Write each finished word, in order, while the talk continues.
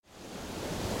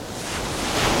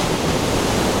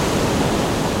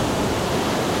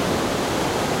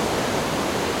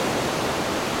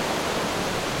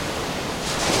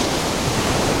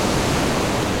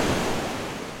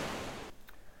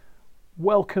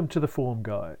Welcome to the Form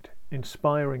Guide,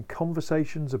 inspiring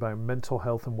conversations about mental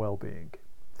health and well-being.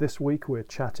 This week we're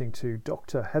chatting to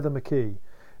Dr. Heather McKee,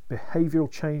 behavioural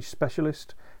change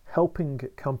specialist, helping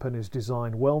companies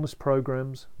design wellness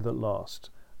programs that last.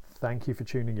 Thank you for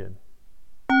tuning in.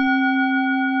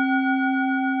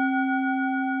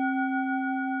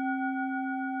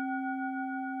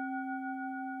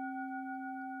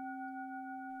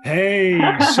 Hey,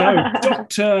 so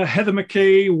Dr. Heather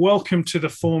McKee, welcome to the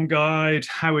Form Guide.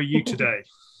 How are you today?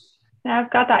 I've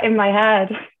got that in my head.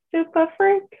 Super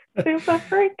freak.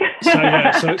 So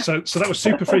that was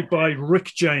Super Freak by Rick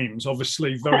James,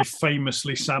 obviously very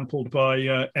famously sampled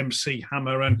by MC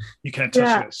Hammer and You Can't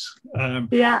Touch This.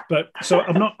 But so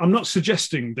I'm not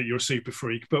suggesting that you're a super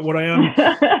freak, but what I am,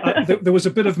 there was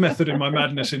a bit of method in my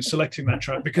madness in selecting that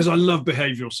track because I love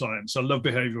behavioral science, I love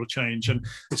behavioral change, and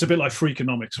it's a bit like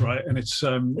Freakonomics, right? And it's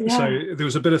so there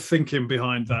was a bit of thinking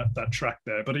behind that track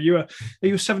there. But are you a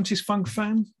 70s funk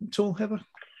fan at all, Heather?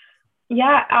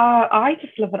 Yeah, I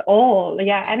just love it all.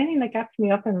 Yeah, anything that gets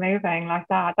me up and moving like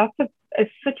that.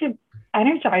 It's such an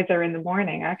energizer in the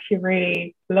morning. I actually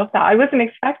really love that. I wasn't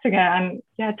expecting it, and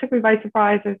it took me by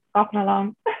surprise. It's bopping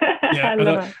along. Yeah,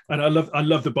 I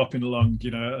love the bopping along.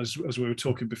 You know, as we were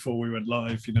talking before we went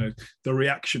live, you know, the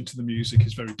reaction to the music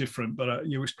is very different. But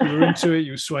you were into it.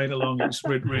 You were swaying along. It was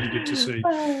really good to see.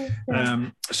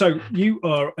 So you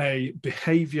are a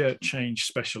behaviour change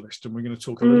specialist, and we're going to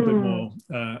talk a little bit more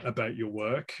about your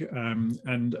work.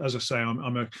 And as I say,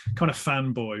 I'm a kind of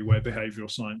fanboy where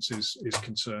behavioural science is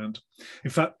concerned.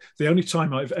 In fact, the only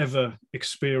time I've ever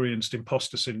experienced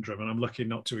imposter syndrome, and I'm lucky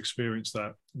not to experience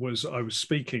that, was I was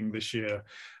speaking this year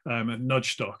at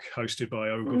Nudgestock, hosted by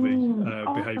Ogilvy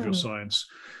Behavioural Science,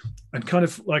 and kind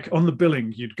of like on the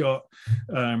billing, you'd got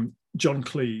John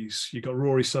Cleese, you got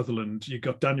Rory Sutherland, you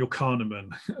got Daniel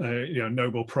Kahneman,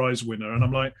 Nobel Prize winner, and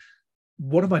I'm like,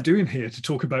 what am I doing here to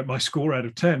talk about my score out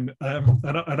of 10? And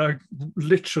I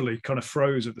literally kind of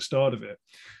froze at the start of it,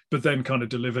 but then kind of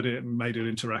delivered it and made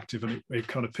it interactive, and it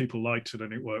kind of, people liked it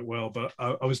and it worked well. But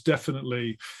I was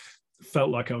definitely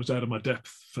felt like I was out of my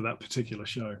depth for that particular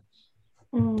show.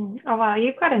 Oh, wow.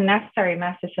 You've got a necessary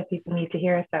message that people need to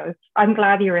hear. So I'm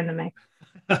glad you're in the mix.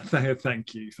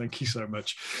 Thank you so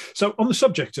much. So on the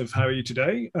subject of how are you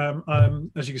today,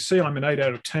 as you can see, I'm an 8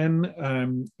 out of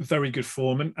 10, very good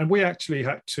form, and we actually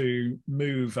had to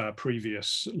move our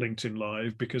previous LinkedIn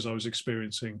Live because I was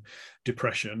experiencing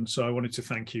depression. So I wanted to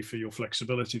thank you for your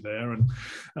flexibility there,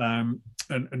 and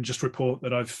just report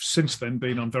that I've since then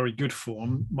been on very good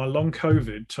form. My long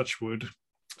COVID, touch wood,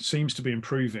 seems to be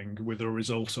improving with a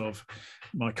result of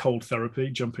my cold therapy,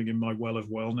 jumping in my well of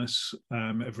wellness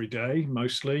every day,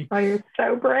 mostly. Oh, you're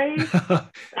so brave. I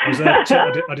was there.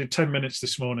 I did 10 minutes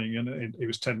this morning, and it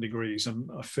was 10 degrees, and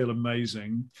I feel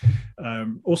amazing.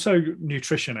 Also,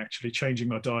 nutrition, actually changing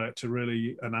my diet to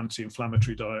really an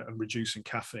anti-inflammatory diet and reducing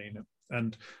caffeine.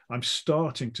 And I'm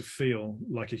starting to feel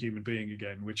like a human being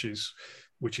again, which is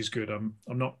good. I'm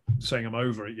not saying I'm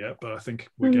over it yet, but I think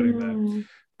we're getting there.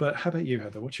 But how about you,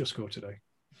 Heather? What's your score today?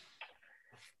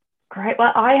 Great.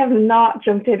 Well, I have not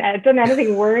done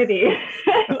anything worthy,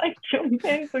 like jumped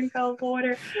in some cold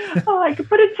water. Oh, I could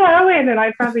put a toe in and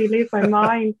I'd probably lose my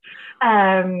mind.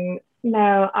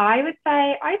 No, I'd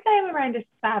say I'm around a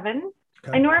 7.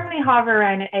 Okay. I normally hover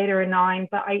around an 8 or a 9,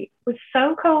 but I was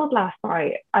so cold last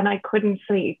night and I couldn't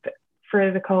sleep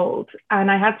for the cold,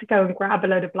 and I had to go and grab a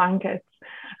load of blankets.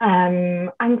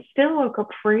 And still woke up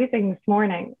freezing this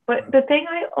morning. But the thing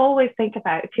I always think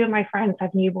about, 2 of my friends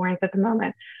have newborns at the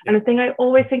moment, and the thing I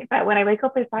always think about when I wake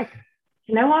up is like,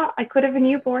 you know what, I could have a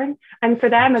newborn, and for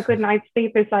them a good night's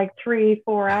sleep is like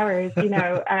 3-4 hours,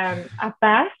 at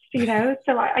best,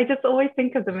 so I just always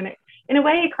think of them, and in a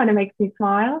way it kind of makes me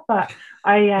smile. But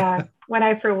I went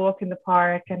out for a walk in the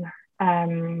park, and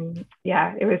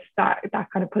it was that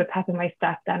kind of put a pep in my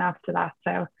step then after that.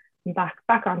 So I'm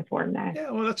back on form now.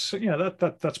 Yeah, well, that's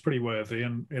pretty worthy,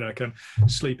 and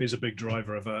sleep is a big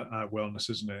driver of our wellness,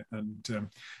 isn't it?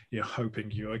 And you're hoping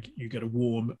you get a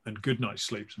warm and good night's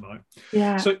sleep tonight.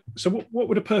 Yeah. So what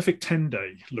would a perfect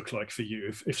 10-day look like for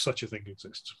you, if such a thing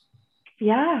exists?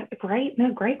 Yeah, great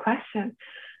question.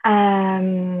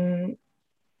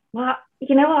 Well,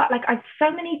 you know what? Like, I've so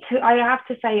many. I have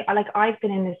to say, like, I've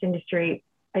been in this industry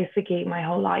basically my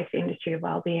whole life, the industry of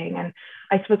well-being, and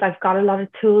I suppose I've got a lot of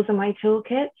tools in my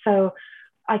toolkit. So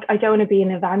I don't want to be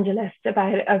an evangelist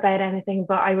about anything,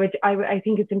 but I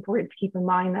think it's important to keep in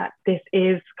mind that this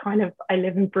is kind of, I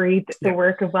live and breathe the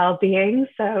work of well-being.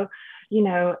 So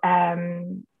a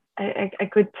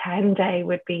good 10-day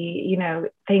would be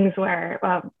things where,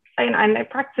 well, and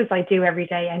practices I do every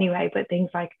day anyway, but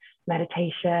things like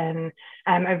meditation.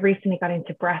 I've recently got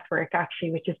into breath work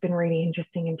actually, which has been really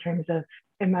interesting in terms of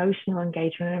emotional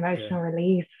engagement and emotional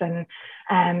release. And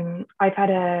I've had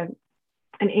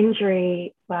an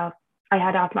injury. Well, I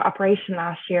had an operation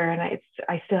last year, and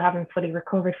I still haven't fully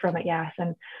recovered from it yet,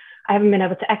 and I haven't been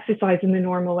able to exercise in the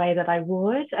normal way that I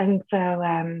would. And so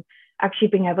actually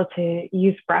being able to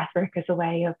use breath work as a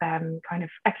way of kind of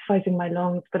exercising my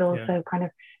lungs, but also kind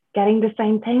of getting the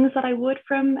same things that I would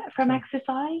from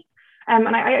exercise.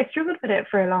 And I struggled with it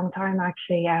for a long time,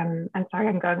 actually. And sorry,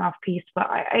 I'm going off piece, but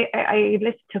I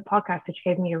listened to a podcast which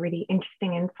gave me a really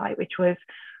interesting insight, which was,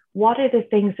 what are the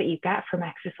things that you get from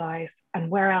exercise and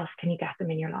where else can you get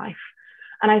them in your life?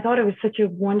 And I thought it was such a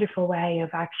wonderful way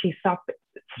of actually stop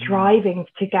striving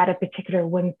to get a particular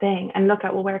one thing and look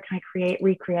at, well, where can I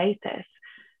recreate this?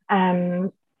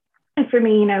 And for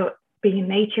me, you know, being in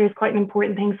nature is quite an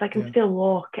important thing. So I can still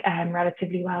walk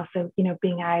relatively well. So, you know,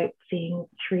 being out, seeing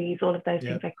trees, all of those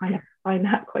things, I kind of find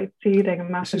that quite soothing. I'm a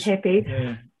massive hippie.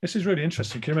 Yeah. This is really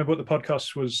interesting. Can you remember what the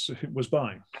podcast was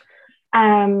by?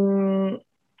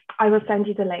 I will send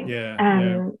you the link.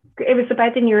 It was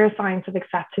about the neuroscience of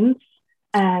acceptance.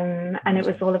 And it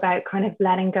was all about kind of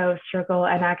letting go of struggle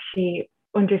and actually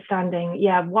understanding,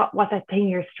 what that thing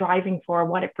you're striving for,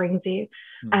 what it brings you.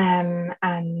 And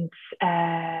I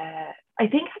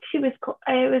think actually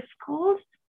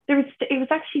it was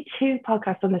actually two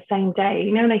podcasts on the same day,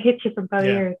 you know, and they hit you from both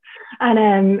ears.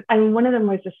 And one of them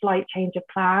was a slight change of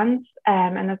plans.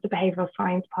 And that's a behavioral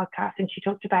science podcast. And she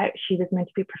talked about, she was meant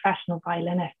to be a professional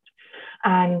violinist,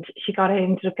 and she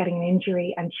ended up getting an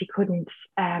injury, and she couldn't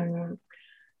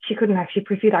actually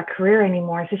pursue that career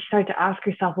anymore. So she started to ask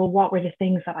herself, well, what were the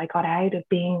things that I got out of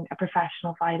being a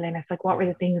professional violinist? Like, what were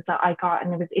the things that I got?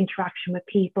 And it was interaction with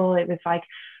people. It was like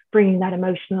bringing that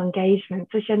emotional engagement.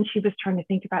 So then she was trying to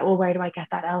think about, well, where do I get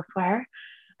that elsewhere?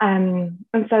 And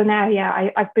so now,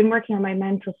 I've been working on my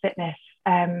mental fitness,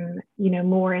 you know,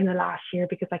 more in the last year,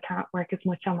 because I can't work as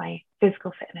much on my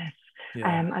physical fitness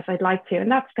as I'd like to.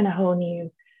 And that's been a whole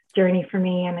new journey for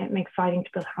me, and it's exciting to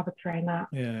build habits around that.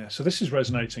 Yeah, so this is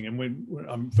resonating, and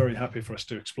I'm very happy for us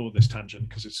to explore this tangent,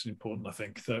 because it's important. I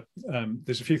think that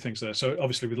there's a few things there. So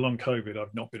obviously with long COVID,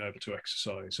 I've not been able to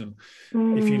exercise, and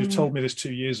if you'd have told me this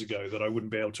 2 years ago that I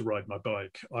wouldn't be able to ride my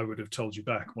bike, I would have told you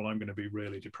back, well, I'm going to be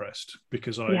really depressed,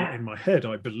 because in my head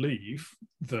I believe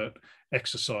that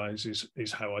exercise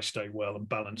is how I stay well and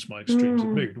balance my extremes of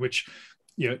mood, which,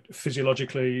 you know,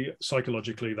 physiologically,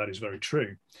 psychologically, that is very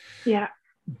true. Yeah.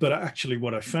 But actually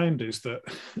what I found is that,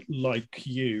 like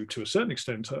you, to a certain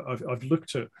extent, I've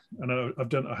looked at, and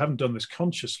I haven't done this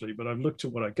consciously, but I've looked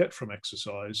at what I get from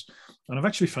exercise, and I've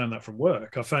actually found that from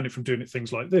work. I found it from doing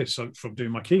things like this, from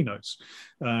doing my keynotes,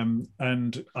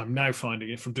 and I'm now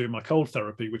finding it from doing my cold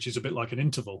therapy, which is a bit like an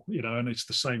interval, you know, and it's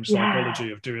the same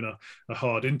psychology of doing a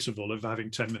hard interval, of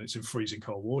having 10 minutes in freezing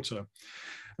cold water.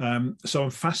 So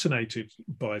I'm fascinated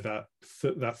by that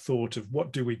thought of,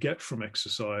 what do we get from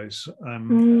exercise,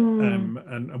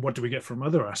 and what do we get from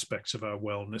other aspects of our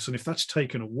wellness? And if that's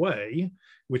taken away,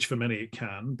 which for many it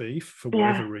can be for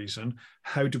whatever reason,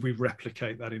 how do we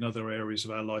replicate that in other areas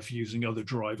of our life using other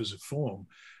drivers of form?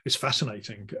 It's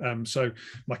fascinating. So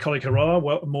my colleague Harar,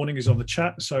 morning, is on the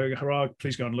chat. So Harar,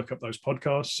 please go and look up those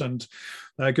podcasts. And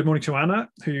good morning to Anna,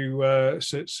 who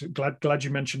says, glad you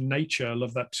mentioned nature. I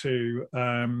love that too.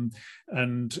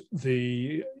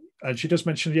 And she does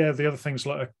mention, the other things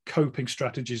like coping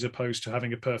strategies opposed to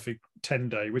having a perfect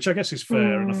 10-day, which I guess is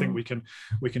fair. And I think we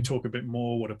can talk a bit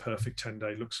more what a perfect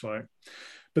 10-day looks like.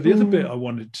 But the other bit I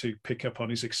wanted to pick up on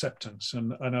is acceptance.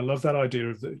 And I love that idea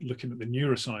of looking at the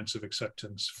neuroscience of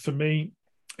acceptance. For me,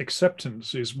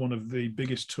 acceptance is one of the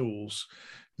biggest tools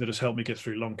that has helped me get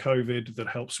through long COVID, that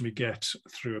helps me get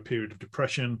through a period of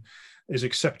depression, is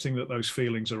accepting that those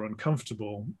feelings are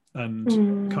uncomfortable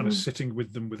and kind of sitting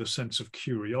with them with a sense of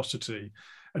curiosity.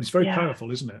 And it's very powerful,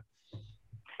 isn't it?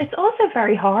 It's also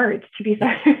very hard, to be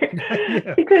fair,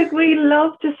 because we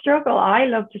love to struggle. I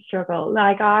love to struggle.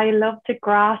 Like, I love to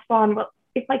grasp on, well,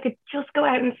 if I could just go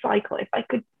out and cycle, if I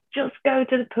could just go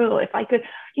to the pool, if I could,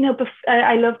 you know,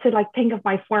 I love to like think of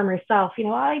my former self, you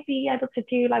know, I'd be able to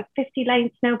do like 50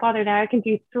 lanes, no bother. Now I can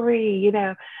do 3, you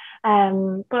know.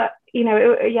 But, you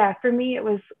know, for me, it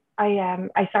was,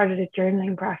 I started a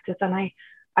journaling practice, and I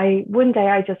one day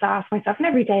I just asked myself, and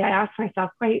every day I ask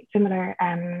myself, quite similar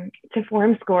to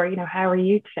form score, you know, how are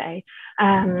you today?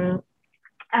 And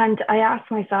I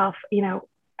asked myself, you know,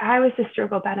 how is the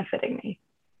struggle benefiting me?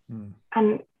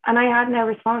 And I had no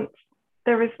response.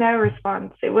 there was no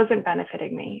response. It wasn't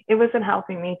benefiting me. It wasn't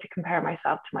helping me to compare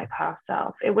myself to my past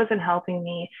self. It wasn't helping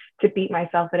me to beat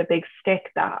myself with a big stick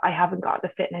that I haven't got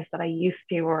the fitness that I used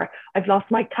to, or I've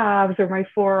lost my calves or my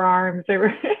forearms,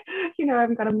 or you know, I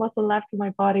haven't got a muscle left in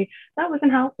my body. That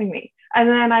wasn't helping me. And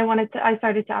then I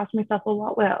started to ask myself, well,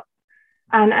 what will?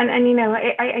 And you know,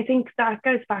 I think that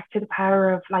goes back to the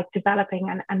power of like developing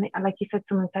and like you said,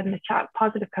 someone said in the chat,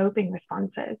 positive coping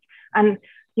responses. And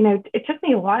you know, it took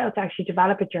me a while to actually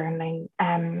develop a journaling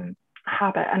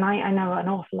habit, and I know an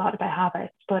awful lot about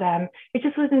habits, but it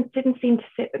just didn't seem to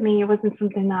sit with me. It wasn't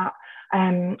something that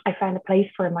I found a place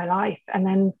for in my life. And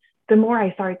then the more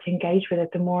I started to engage with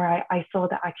it, the more I saw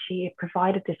that actually it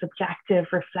provided this objective,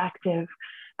 reflective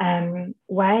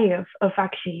way of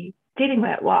actually dealing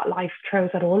with what life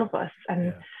throws at all of us.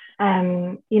 And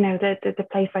you know, the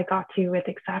place I got to with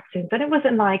acceptance, and it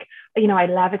wasn't like, you know, I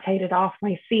levitated off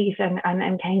my seat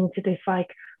and came to this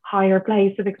like higher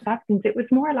place of acceptance. It was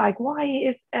more like,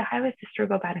 how is the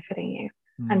struggle benefiting you?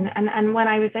 And when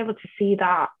I was able to see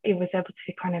that, it was able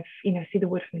to kind of, you know, see the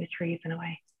wood from the trees in a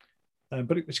way.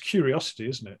 But it's curiosity,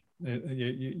 isn't it?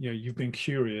 You've been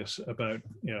curious about,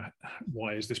 you know,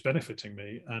 why is this benefiting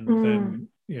me, and then,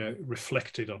 you know,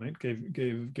 reflected on it,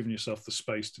 given yourself the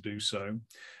space to do so,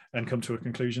 and come to a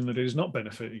conclusion that it is not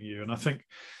benefiting you. And I think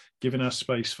giving our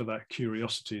space for that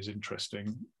curiosity is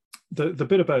interesting. The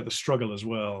bit about the struggle as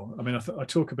well. I mean, I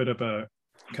talk a bit about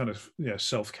kind of, yeah,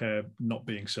 self-care not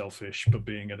being selfish, but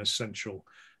being an essential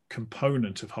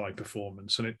component of high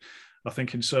performance. And I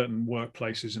think in certain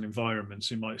workplaces and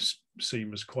environments, it might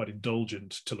seem as quite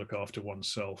indulgent to look after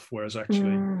oneself, whereas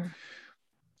actually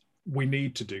we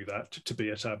need to do that to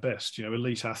be at our best. You know,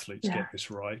 elite athletes get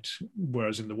this right,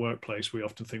 whereas in the workplace, we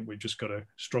often think we've just got to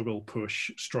struggle,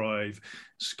 push, strive,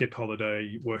 skip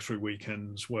holiday, work through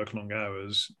weekends, work long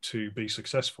hours to be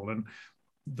successful. And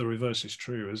the reverse is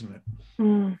true, isn't it?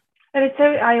 And it's so,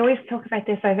 I always talk about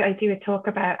this. I do a talk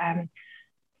about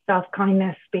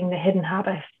self-kindness being the hidden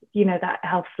habit, you know, that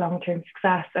helps long-term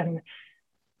success. And,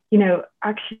 you know,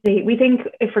 actually, we think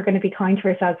if we're going to be kind to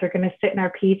ourselves, we're going to sit in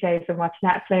our PJs and watch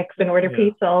Netflix and order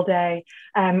pizza all day,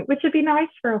 which would be nice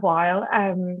for a while.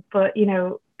 But, you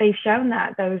know, they've shown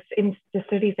that in the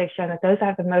studies, they've shown that those that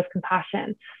have the most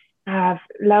compassion have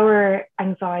lower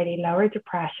anxiety, lower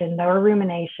depression, lower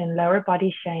rumination, lower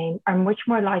body shame, are much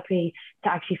more likely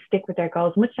to actually stick with their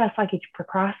goals, much less likely to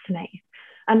procrastinate.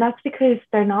 And that's because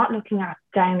they're not looking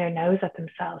down their nose at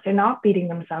themselves. They're not beating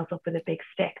themselves up with a big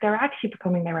stick. They're actually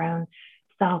becoming their own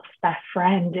self's best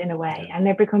friend in a way, and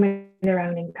they're becoming their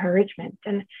own encouragement.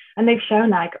 And they've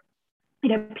shown, like, you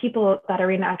know, people that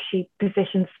are in actually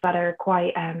positions that are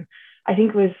quite, I think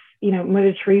it was, you know,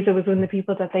 Mother Teresa was one of the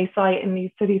people that they cite in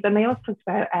these studies. And they also talked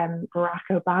about Barack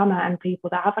Obama and people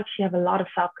that have a lot of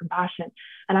self-compassion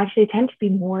and actually tend to be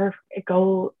more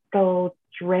goal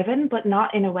driven, but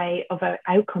not in a way of an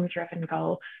outcome driven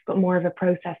goal, but more of a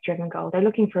process driven goal. They're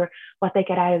looking for what they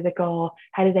get out of the goal.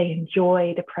 How do they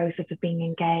enjoy the process of being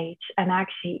engaged? And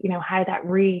actually, you know, how that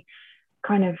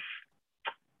kind of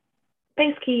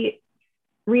basically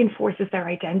reinforces their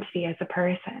identity as a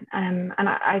person. And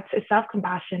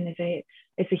self-compassion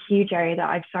is a huge area that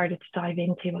I've started to dive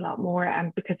into a lot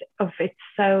more, because of it's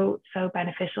so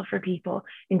beneficial for people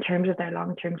in terms of their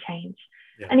long-term change.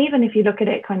 And even if you look at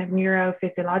it kind of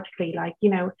neurophysiologically, like, you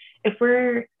know, if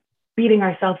we're beating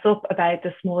ourselves up about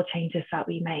the small changes that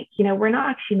we make, you know, we're not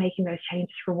actually making those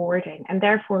changes rewarding, and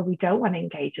therefore we don't want to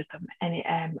engage with them any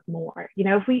more. You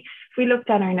know, if we look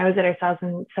down our nose at ourselves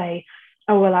and say,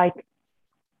 oh, well, I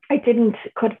didn't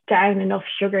cut down enough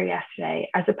sugar yesterday,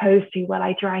 as opposed to, well,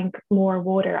 I drank more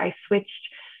water, I switched,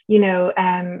 you know,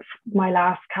 my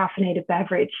last caffeinated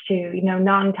beverage to, you know,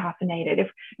 non-caffeinated.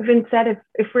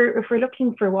 If we're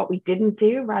looking for what we didn't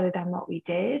do rather than what we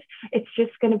did, it's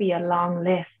just going to be a long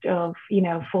list of, you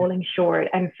know, falling short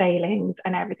and failings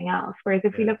and everything else. Whereas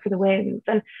if we look for the wins,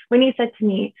 and when you said to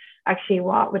me, actually,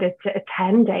 what would a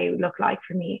 10-day look like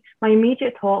for me? My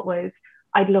immediate thought was,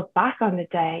 I'd look back on the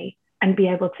day and be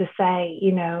able to say,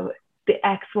 you know, the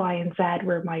X, Y, and Z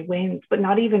were my wins, but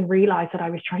not even realize that I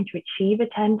was trying to achieve a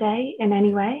 10-day in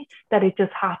any way, that it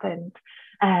just happened.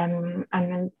 And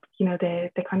then, you know, the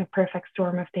kind of perfect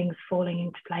storm of things falling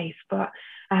into place. But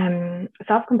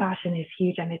self-compassion is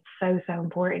huge, and it's so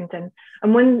important.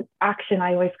 And one action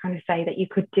I always kind of say that you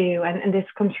could do, and this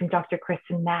comes from Dr.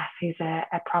 Kristen Neff, who's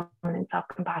a prominent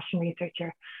self-compassion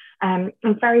researcher, and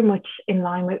very much in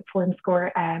line with form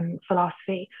score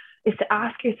philosophy, is to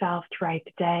ask yourself throughout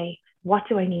the day, what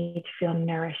do I need to feel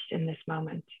nourished in this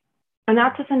moment? And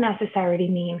that doesn't necessarily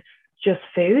mean just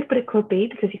food, but it could be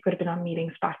because you could have been on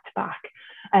meetings back to back,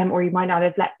 or you might not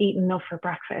have eaten enough for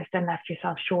breakfast and left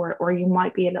yourself short, or you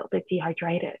might be a little bit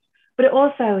dehydrated. But it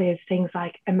also is things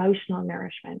like emotional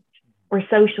nourishment or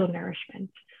social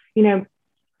nourishment. You know,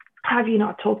 have you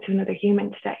not talked to another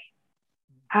human today?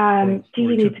 Do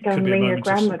you need to go and ring your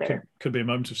grandmother? Could be a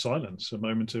moment of silence, a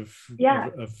moment of do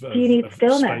you need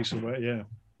stillness? Space away,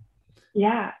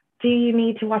 yeah. Do you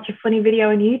need to watch a funny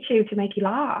video on YouTube to make you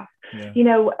laugh? Yeah. You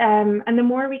know, and the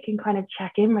more we can kind of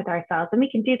check in with ourselves, and we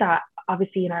can do that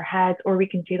obviously in our heads, or we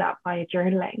can do that via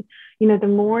journaling, you know, the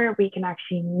more we can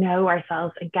actually know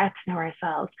ourselves and get to know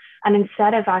ourselves. And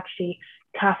instead of actually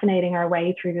caffeinating our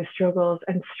way through the struggles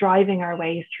and striving our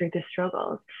ways through the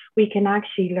struggles, we can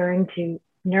actually learn to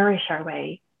nourish our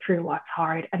way through what's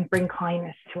hard and bring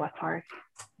kindness to what's hard.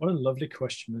 What a lovely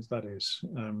question that is.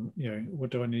 You know, what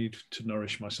do I need to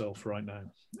nourish myself right now?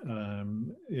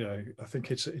 You know, I think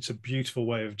it's a beautiful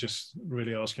way of just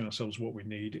really asking ourselves what we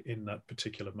need in that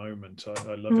particular moment.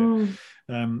 I love it.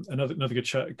 Another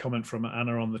good comment from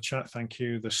Anna on the chat. Thank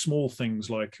you. The small things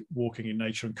like walking in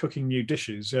nature and cooking new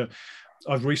dishes.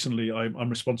 I've recently, I'm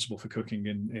responsible for cooking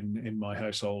in my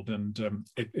household, and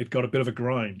it got a bit of a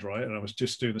grind, right? And I was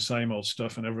just doing the same old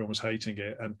stuff, and everyone was hating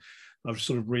it. And I've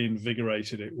sort of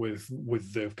reinvigorated it with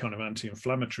the kind of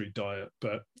anti-inflammatory diet,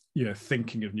 but you know,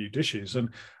 thinking of new dishes. And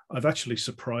I've actually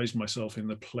surprised myself in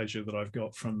the pleasure that I've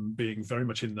got from being very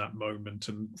much in that moment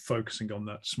and focusing on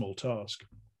that small task.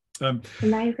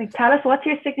 Amazing. Tell us, what's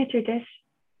your signature dish?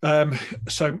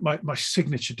 So my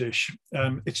signature dish,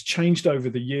 it's changed over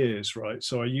the years, right?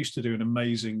 So I used to do an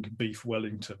amazing beef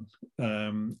Wellington,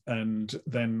 and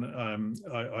then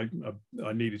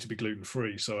I needed to be gluten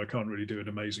free, so I can't really do an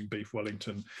amazing beef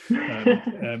Wellington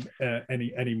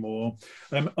anymore.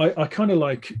 I kind of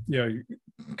like, you know,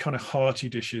 kind of hearty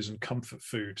dishes and comfort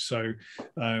food. So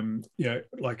you know,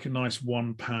 like a nice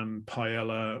one pan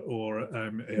paella,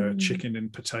 or chicken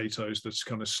and potatoes that's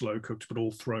kind of slow cooked but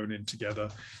all thrown in together.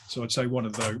 So I'd say one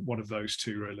of those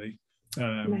two, really.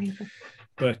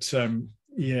 But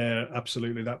yeah,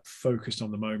 absolutely, that focused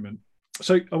on the moment.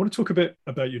 So I want to talk a bit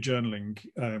about your journaling,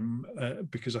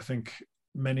 because I think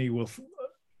many will,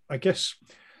 I guess,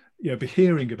 you know, be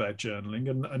hearing about journaling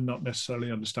and not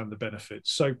necessarily understand the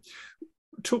benefits. So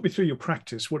talk me through your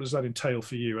practice. What does that entail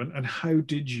for you, and how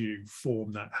did you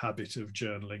form that habit of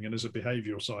journaling? And as a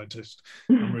behavioral scientist,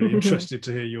 I'm really interested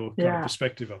to hear your kind of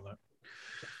perspective on that.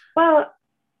 Well,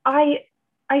 I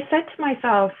said to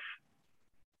myself,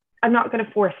 I'm not going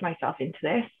to force myself into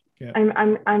this. Yeah.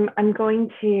 I'm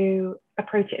going to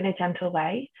approach it in a gentle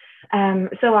way.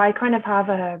 So I kind of have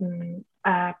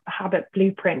a habit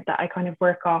blueprint that I kind of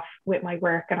work off with my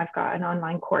work, and I've got an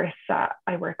online course that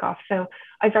I work off. So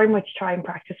I very much try and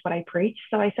practice what I preach.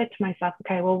 So I said to myself,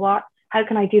 okay, well, how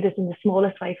can I do this in the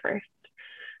smallest way first?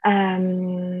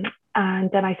 And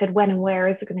then I said, when and where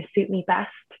is it going to suit me best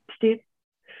to do?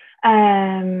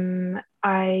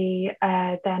 I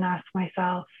then asked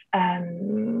myself,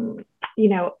 you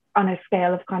know, on a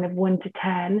scale of kind of 1 to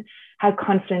 10, how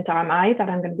confident am I that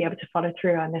I'm going to be able to follow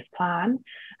through on this plan?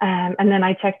 And then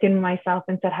I checked in with myself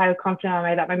and said, how confident am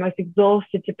I that my most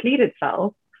exhausted, depleted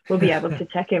self will be able to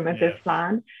check in with this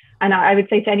plan? And I would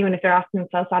say to anyone, if they're asking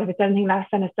themselves that, if it's anything less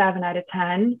than a 7 out of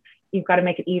 10, you've got to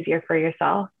make it easier for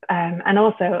yourself. And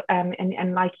also,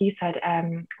 and like you said,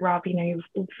 Rob, you know, you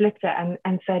flipped it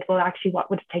and said, well, actually, what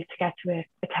would it take to get to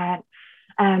a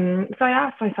 10? So I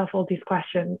asked myself all these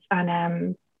questions,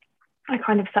 and I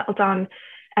kind of settled on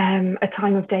a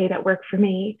time of day that worked for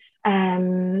me.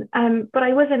 But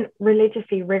I wasn't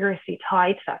religiously, rigorously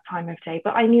tied to that time of day,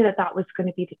 but I knew that that was going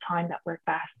to be the time that worked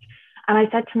best. And I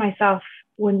said to myself,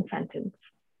 one sentence.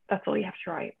 That's all you have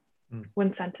to write.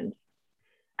 One sentence.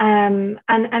 And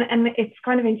it's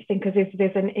kind of interesting because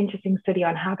there's an interesting study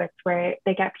on habits where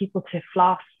they get people to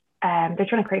floss. They're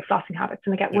trying to create flossing habits,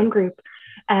 and they get one group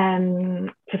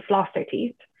to floss their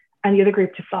teeth and the other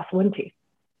group to floss one tooth.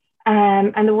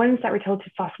 And the ones that were told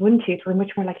to floss one tooth were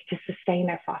much more likely to sustain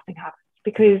their flossing habits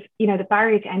because, you know, the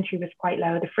barrier to entry was quite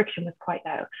low, the friction was quite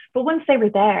low. But once they were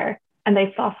there and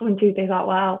they flossed one tooth, they thought,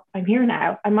 well, I'm here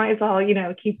now. I might as well, you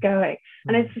know, keep going.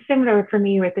 And it's similar for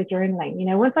me with the journaling. You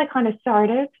know, once I kind of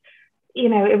started, you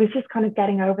know, it was just kind of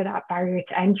getting over that barrier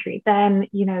to entry. Then,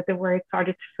 you know, the words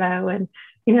started to flow, and,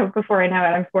 you know, before I know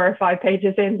it, I'm 4 or 5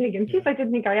 pages in thinking, geez, I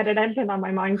didn't think I had an engine on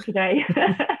my mind today.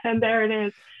 And there it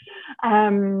is.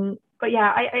 But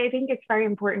yeah, I think it's very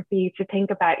important for you to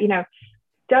think about, you know,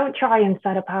 don't try and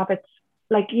set up habits.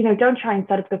 Like, you know, don't try and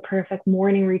set up the perfect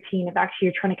morning routine if actually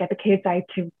you're trying to get the kids out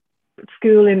to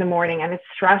school in the morning and it's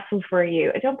stressful for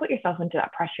you, don't put yourself into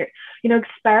that pressure.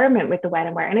 Experiment with the when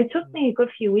and where. And it took me a good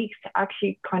few weeks to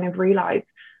actually kind of realize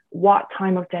what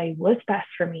time of day was best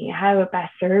for me, how it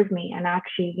best served me, and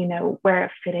actually, where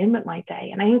it fit in with my day.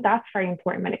 And I think that's very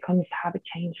important when it comes to habit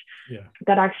change,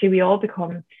 that actually we all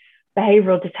become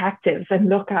behavioral detectives and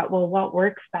look at, well, what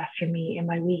works best for me in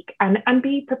my week, and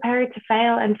be prepared to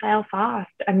fail and fail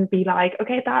fast and be like,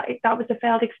 okay, that was a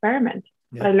failed experiment,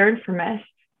 but I learned from it,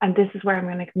 and this is where I'm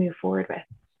going to move forward with.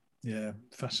 Yeah,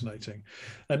 fascinating.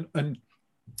 And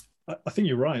I think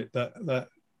you're right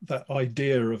that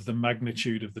idea of the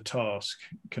magnitude of the task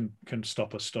can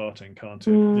stop us starting, can't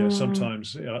it?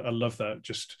 Sometimes I love that,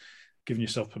 just giving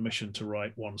yourself permission to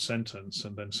write one sentence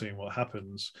and then seeing what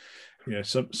happens.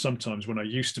 Sometimes when I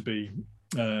used to be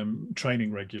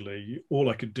training regularly, all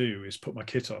I could do is put my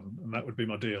kit on, and that would be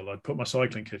my deal. I'd put my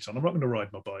cycling kit on. I'm not going to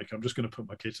ride my bike. I'm just going to put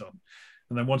my kit on.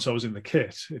 And then once I was in the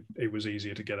kit, it was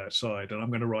easier to get outside. And I'm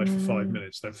going to ride for 5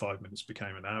 minutes. Then 5 minutes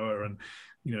became an hour. And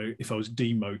if I was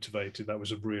demotivated, that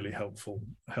was a really helpful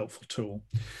tool.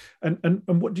 And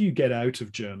what do you get out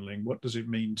of journaling? What does it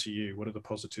mean to you? What are the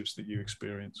positives that you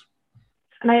experience?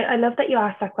 And I love that you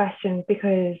asked that question,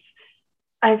 because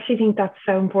I actually think that's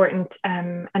so important.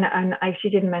 And I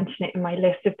actually didn't mention it in my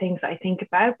list of things that I think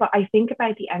about, but I think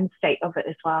about the end state of it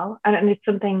as well. And it's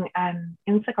something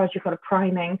in psychology called a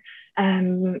priming,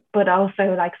 but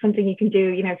also like something you can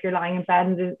do, if you're lying in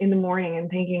bed in the morning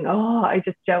and thinking, oh, I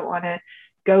just don't want to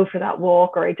go for that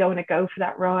walk, or I don't want to go for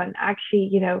that run.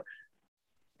 Actually,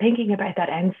 thinking about that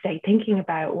end state, thinking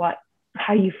about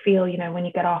how you feel, when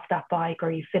you get off that bike, or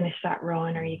you finish that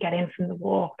run, or you get in from the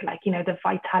walk, like, the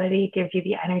vitality gives you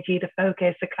the energy, the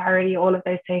focus, the clarity, all of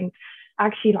those things.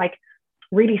 Actually, like,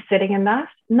 really sitting in that,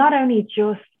 not only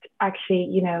just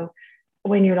actually,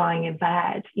 when you're lying in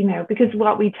bed, because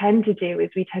what we tend to do is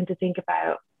we tend to think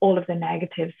about all of the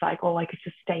negatives, like, oh, I could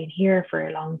just stay in here for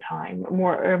a long time,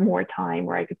 or more time,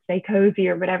 or I could stay cozy,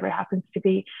 or whatever it happens to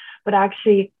be. But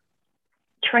actually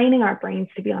training our brains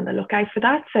to be on the lookout for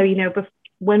that. So, but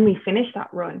when we finish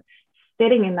that run,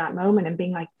 sitting in that moment and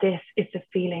being like, this is the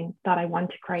feeling that I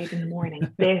want to crave in the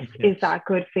morning. This is that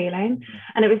good feeling.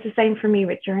 And it was the same for me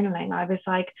with journaling. I was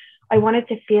like, I wanted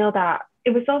to feel that. It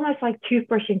was almost like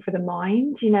toothbrushing for the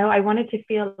mind. I wanted to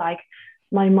feel like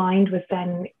my mind was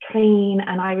then clean,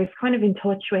 and I was kind of in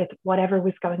touch with whatever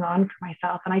was going on for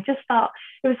myself. And I just felt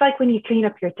it was like when you clean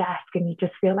up your desk and you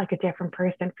just feel like a different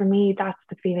person. For me, that's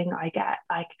the feeling I get,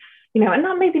 like,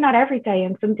 and maybe not every day.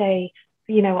 And some day,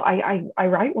 I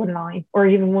write one line or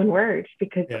even one word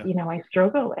because, I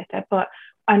struggle with it. But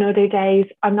on other days,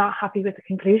 I'm not happy with the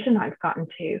conclusion I've gotten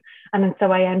to. And then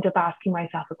so I end up asking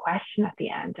myself a question at the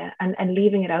end and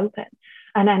leaving it open.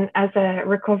 And then as a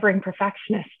recovering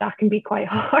perfectionist, that can be quite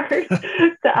hard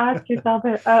to ask yourself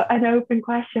an open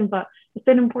question. But it's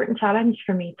an important challenge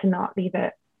for me to not leave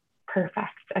it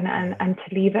perfect and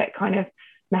to leave it kind of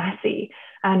messy.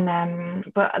 And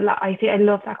but I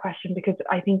love that question, because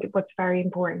I think what's very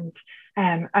important,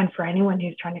 and for anyone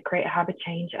who's trying to create a habit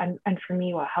change, and for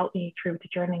me, what helped me through the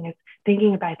journaling is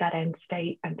thinking about that end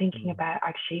state and thinking about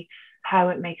actually how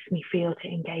it makes me feel to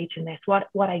engage in this, what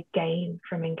I gain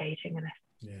from engaging in it.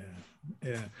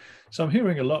 Yeah. So I'm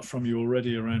hearing a lot from you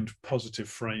already around positive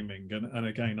framing, and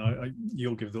again,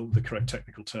 you'll give the correct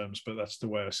technical terms, but that's the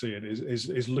way I see it.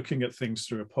 Is looking at things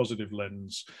through a positive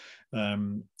lens,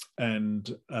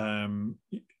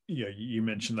 you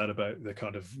mentioned that about the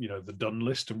kind of the done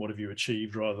list and what have you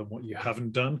achieved rather than what you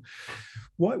haven't done.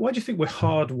 Why do you think we're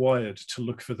hardwired to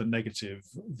look for the negative,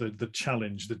 the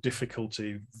challenge, the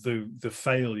difficulty, the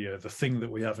failure, the thing that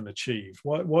we haven't achieved?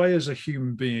 Why as a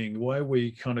human being, why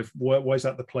is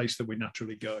that the place that we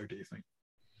naturally go, do you think?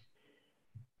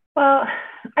 Well,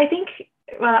 I think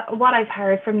what I've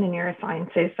heard from the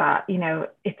neuroscience is that,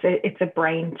 it's a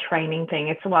brain training thing.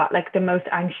 It's like the most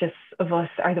anxious of us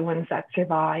are the ones that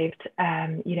survived,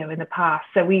 in the past.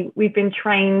 So we've been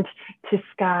trained to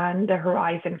scan the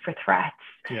horizon for threats.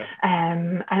 Yeah.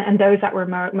 And those that were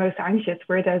most anxious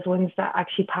were those ones that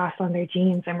actually passed on their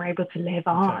genes and were able to live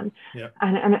on. Okay.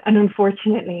 Yeah. And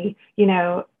unfortunately,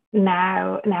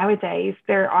 nowadays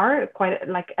there are quite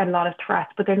a lot of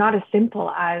threats, but they're not as simple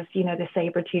as the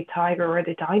saber-toothed tiger or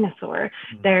the dinosaur.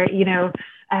 They're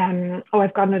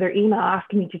I've got another email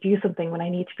asking me to do something when I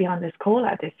need to be on this call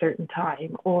at this certain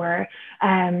time, or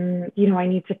I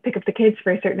need to pick up the kids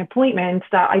for a certain appointment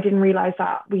that I didn't realize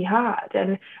that we had,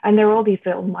 and there are all these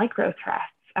little micro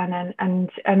threats,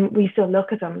 and we still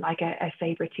look at them like a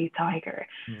saber-toothed tiger.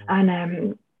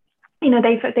 And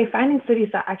they found in studies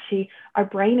that actually our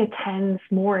brain attends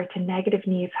more to negative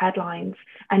news headlines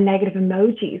and negative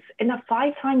emojis. In that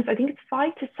 5 times, I think it's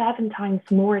 5 to 7 times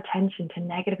more attention to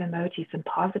negative emojis than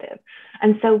positive.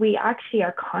 And so we actually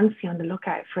are constantly on the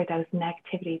lookout for those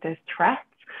negativity, those threats.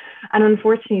 And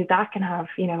unfortunately, that can have,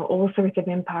 all sorts of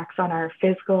impacts on our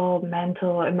physical,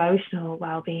 mental, emotional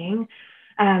well-being.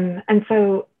 And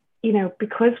so,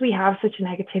 because we have such a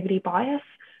negativity bias,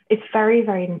 it's very,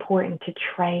 very important to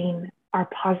train our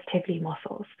positivity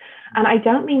muscles. And I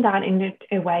don't mean that in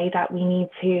a way that we need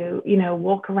to,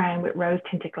 walk around with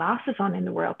rose-tinted glasses on in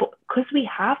the world, but because we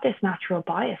have this natural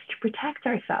bias to protect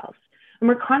ourselves. And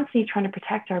we're constantly trying to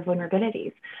protect our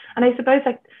vulnerabilities. And I suppose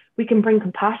we can bring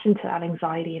compassion to that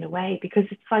anxiety in a way, because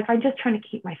it's like, I'm just trying to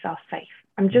keep myself safe.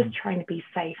 I'm just trying to be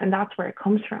safe. And that's where it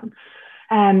comes from.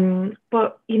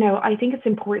 But, I think it's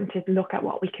important to look at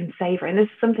what we can savor. And this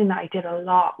is something that I did a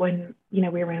lot when, we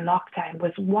were in lockdown,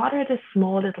 was what are the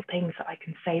small little things that I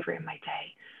can savor in my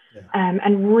day? Yeah.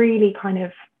 And really kind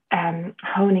of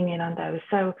honing in on those.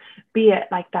 So be it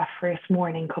like that first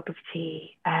morning cup of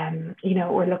tea,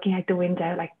 or looking out the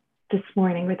window like this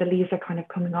morning where the leaves are kind of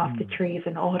coming off the trees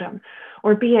in autumn,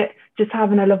 or be it just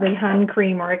having a lovely hand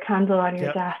cream or a candle on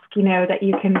your desk, that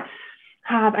you can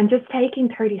have, and just taking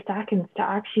 30 seconds to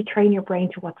actually train your brain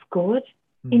to what's good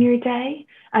in your day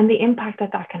and the impact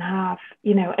that can have.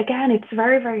 Again, it's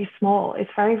very, very small. It's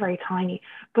very, very tiny,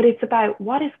 but it's about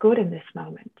what is good in this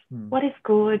moment. What is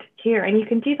good here? And you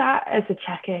can do that as a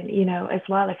check-in, as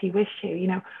well, if you wish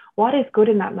to, what is good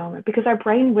in that moment, because our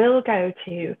brain will go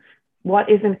to what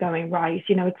isn't going right.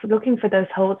 It's looking for those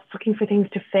holes, it's looking for things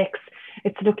to fix.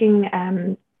 It's looking,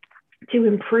 to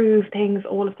improve things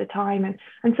all of the time.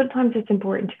 And sometimes it's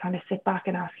important to kind of sit back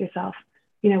and ask yourself,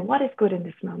 what is good in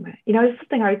this moment? It's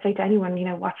something I would say to anyone,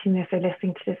 watching this or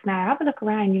listening to this now. Have a look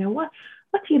around, what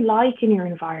do you like in your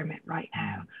environment right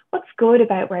now? What's good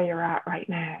about where you're at right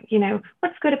now?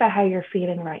 What's good about how you're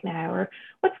feeling right now? Or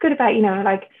what's good about,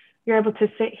 like, you're able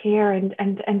to sit here and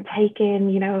take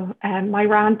in, my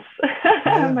rants,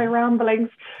 my ramblings.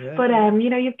 Yeah. But,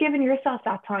 you've given yourself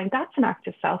that time. That's an act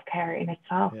of self-care in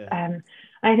itself. Yeah.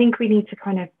 I think we need to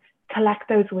kind of collect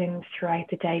those wins throughout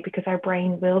the day, because our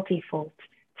brain will default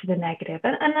to the negative.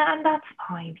 And that's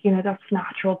fine. That's a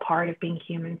natural part of being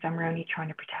humans, and we're only trying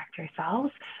to protect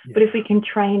ourselves. Yeah. But if we can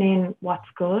train in what's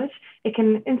good, it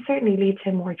can certainly lead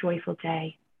to a more joyful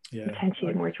day,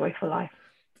 potentially a more joyful life.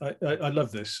 I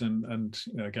love this, and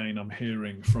again, I'm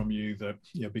hearing from you that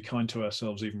be kind to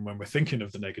ourselves even when we're thinking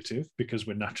of the negative, because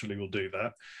we naturally will do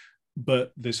that.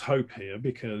 But there's hope here,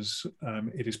 because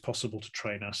it is possible to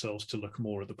train ourselves to look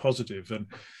more at the positive. And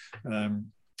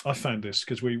I found this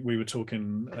because we were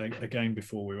talking again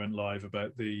before we went live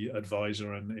about the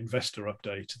advisor and investor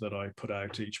update that I put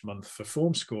out each month for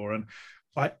FormScore, and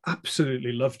I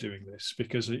absolutely love doing this,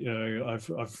 because I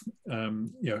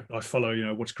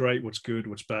follow what's great, what's good,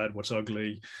 what's bad, what's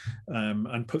ugly,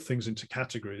 and put things into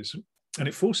categories, and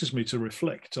it forces me to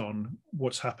reflect on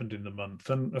what's happened in the month.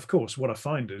 And of course, what I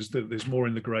find is that there's more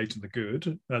in the great and the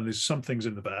good, and there's some things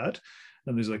in the bad,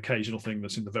 and there's an occasional thing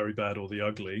that's in the very bad or the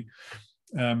ugly.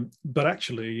 But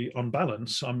actually, on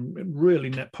balance, I'm really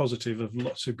net positive of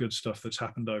lots of good stuff that's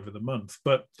happened over the month.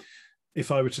 But if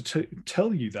I were to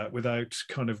tell you that without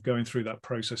kind of going through that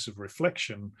process of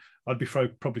reflection, I'd be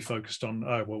probably focused on,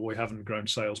 we haven't grown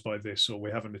sales by this, or we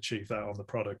haven't achieved that on the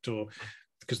product, or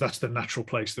because that's the natural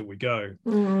place that we go.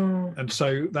 And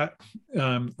so that,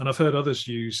 and I've heard others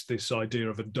use this idea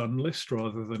of a done list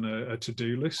rather than a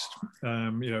to-do list.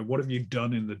 What have you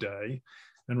done in the day?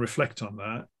 And reflect on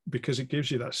that, because it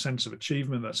gives you that sense of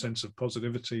achievement, that sense of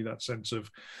positivity, that sense of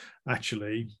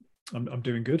actually, I'm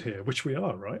doing good here, which we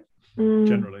are, right?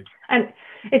 Generally. And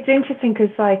it's interesting because,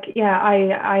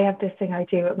 I have this thing I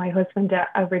do with my husband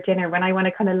over dinner when I want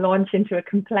to kind of launch into a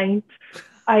complaint.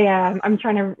 I'm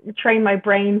trying to train my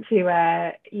brain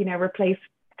to replace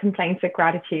complaints with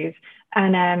gratitude,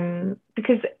 and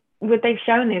because what they've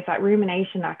shown is that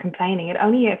rumination, that complaining, it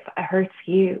only if it hurts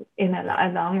you in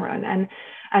a long run,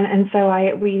 and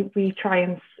so we try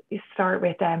and start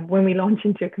with when we launch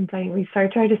into a complaint, we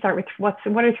try to start with what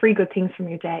are 3 good things from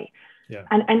your day. Yeah.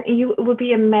 And you will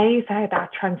be amazed how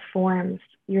that transforms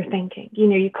your thinking.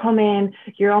 You come in,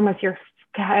 you're almost your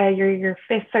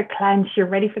fists are clenched, you're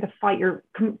ready for the fight, you're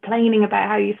complaining about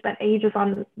how you spent ages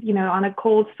on a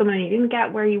cold stomach and you didn't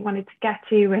get where you wanted to get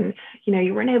to, and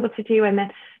you weren't able to do, and then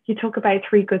you talk about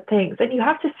 3 good things and you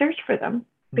have to search for them.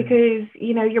 because,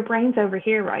 you know, your brain's over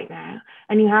here right now,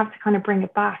 and you have to kind of bring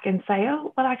it back and say,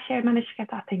 oh, well, actually, I managed to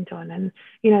get that thing done. And,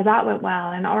 you know, that went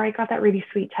well. And, or I got that really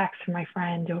sweet text from my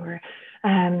friend, or,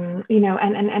 you know,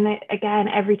 again,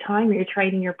 every time you're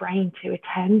training your brain to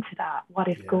attend to that, what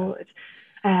is good.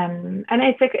 And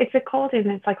it's called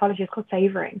in psychology, it's called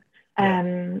savoring.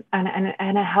 And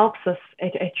it helps us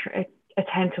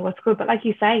attend to what's good. But like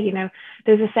you say, you know,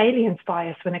 there's a salience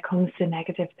bias when it comes to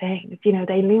negative things. You know,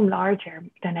 they loom larger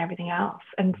than everything else.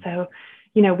 And so,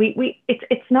 you know,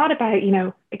 it's not about, you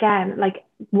know, again, like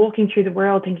walking through the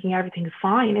world thinking everything's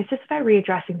fine. It's just about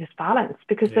readdressing this balance,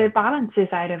 because the balance is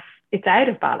out of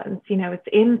balance. You know, it's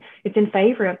in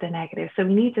favor of the negative. So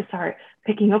we need to start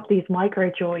picking up these micro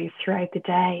joys throughout the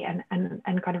day and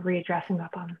kind of readdressing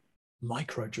that balance.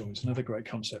 Micro joys, another great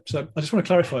concept. So I just want to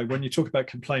clarify, when you talk about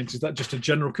complaints, is that just a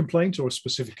general complaint or a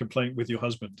specific complaint with your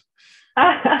husband?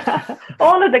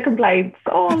 all of the complaints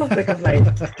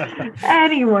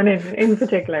anyone in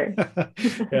particular.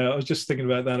 I was just thinking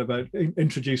about that, about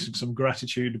introducing some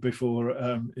gratitude before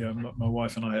you know, my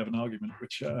wife and I have an argument,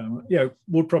 which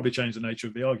would probably change the nature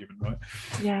of the argument, right?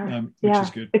 Which is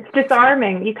good. It's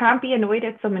disarming. You can't be annoyed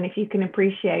at someone if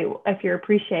you're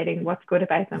appreciating what's good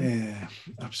about them. Yeah,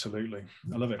 absolutely.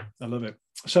 I love it.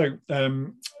 So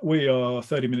we are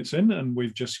 30 minutes in, and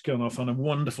we've just gone off on a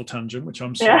wonderful tangent, which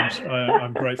I'm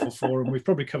grateful for, and we've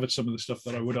probably covered some of the stuff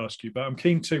that I would ask you, but I'm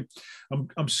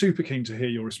super keen to hear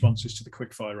your responses to the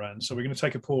quickfire round. So we're going to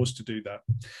take a pause to do that.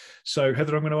 So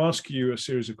Heather, I'm going to ask you a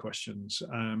series of questions,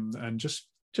 and just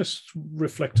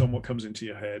reflect on what comes into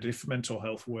your head. If mental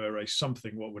health were a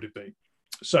something, what would it be?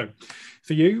 So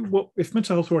for you, what if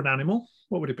mental health were an animal,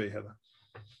 what would it be, Heather?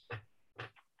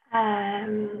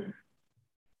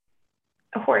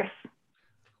 A horse.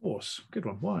 Good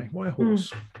one. Why a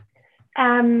horse?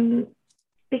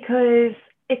 Because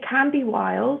it can be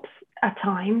wild at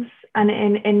times, and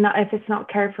if it's not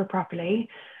cared for properly,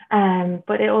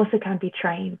 but it also can be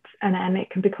trained, and it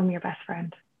can become your best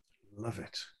friend. Love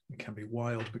it. It can be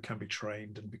wild, but can be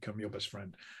trained and become your best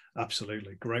friend.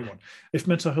 Absolutely. Great one. If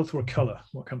mental health were a colour,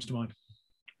 what comes to mind?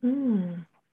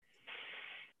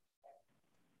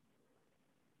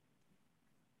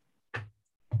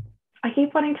 I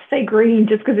keep wanting to say green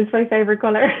just because it's my favorite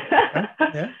color.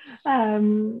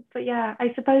 But yeah,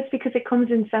 I suppose because it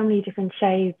comes in so many different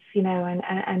shades, you know,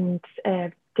 and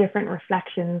different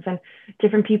reflections, and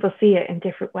different people see it in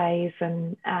different ways.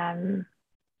 And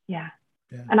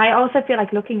and I also feel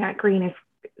like looking at green is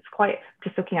quite,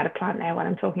 just looking at a plant now while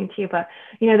I'm talking to you, but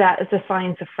you know, that is the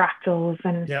science of fractals,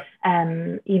 and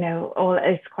you know, all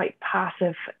it's quite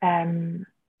passive,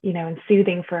 you know, and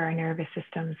soothing for our nervous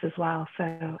systems as well.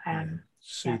 So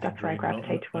that's where I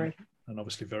gravitate towards. And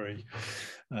obviously very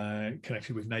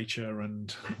connected with nature,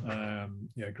 and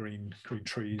green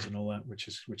trees and all that, which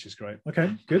is great.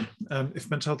 Okay, good. If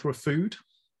mental health were a food,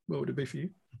 what would it be for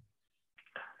you?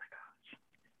 Oh my gosh,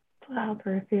 mental health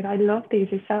were a food. I love these.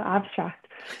 They're so abstract.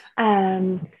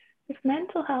 If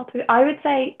mental health, I would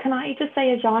say, can I just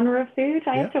say a genre of food?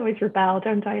 I have to always rebel,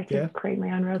 don't I? I have to create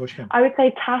my own rules. I would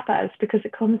say tapas, because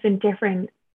it comes in different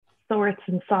sorts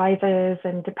and sizes,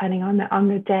 and depending on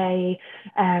the day,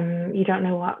 you don't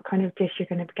know what kind of dish you're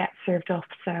going to get served up.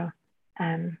 So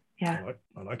I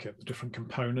like it. The different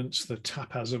components, the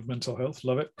tapas of mental health.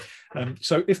 Love it.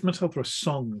 So if mental health were a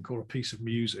song or a piece of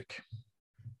music,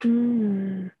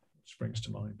 what springs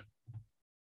to mind?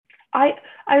 I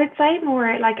would say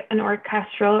more like an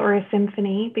orchestral or a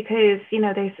symphony, because you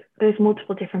know there's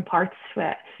multiple different parts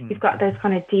to it. You've got those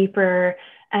kind of deeper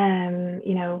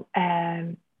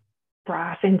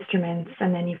brass instruments,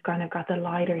 and then you've kind of got the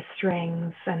lighter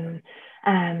strings, and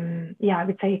I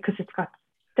would say, because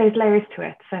there's layers to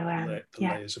it. So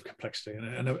layers of complexity.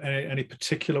 And any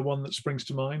particular one that springs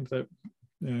to mind that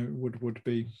would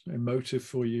be emotive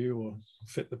for you or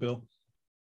fit the bill?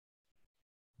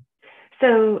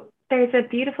 So there's a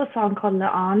beautiful song called La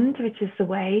Onde, which is the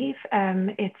wave.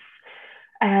 It's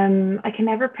I can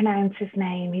never pronounce his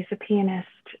name. He's a pianist,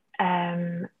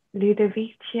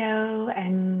 Ludovico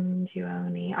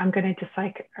Engioni. I'm going to just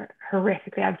like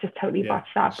horrifically, I've just totally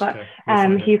botched that. But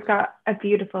he's got a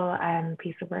beautiful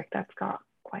piece of work that's got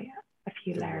quite a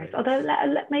few layers, although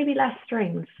maybe less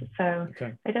strings. So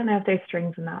I don't know if there's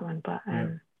strings in that one, but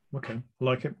okay,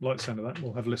 like it, like the sound of that.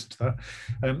 We'll have a listen to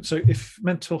that. So if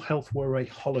mental health were a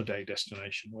holiday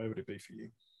destination, where would it be for you?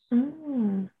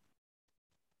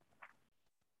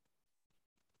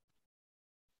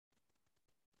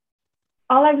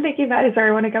 All I'm thinking about is where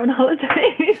I want to go on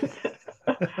holidays.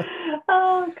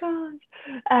 Oh gosh.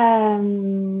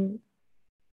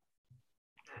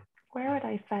 Where would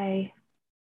I say?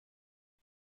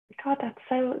 God,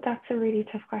 that's a really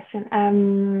tough question.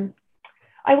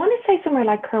 I want to say somewhere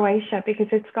like Croatia because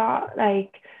it's got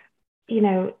like, you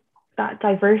know, that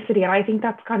diversity, and I think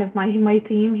that's kind of my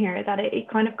theme here, that it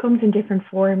kind of comes in different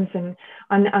forms and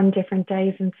on different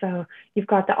days. And so you've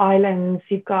got the islands,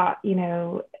 you've got, you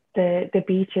know, the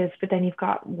beaches, but then you've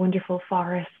got wonderful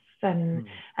forests, and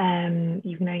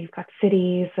you know, you've got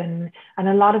cities, and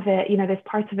a lot of it, you know, there's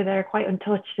parts of it that are quite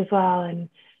untouched as well.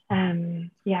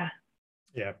 And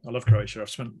Yeah, I love Croatia. I've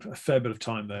spent a fair bit of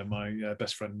time there. My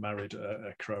best friend married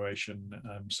a Croatian,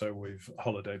 so we've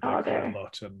holidayed there quite a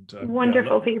lot. And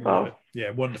wonderful people. Love it.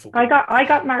 Yeah, wonderful people. I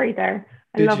got married there.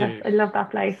 Did love you? it. I love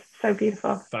that place. So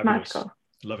beautiful. Fabulous. Magical.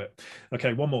 Love it.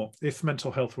 Okay, one more. If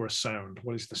mental health were a sound,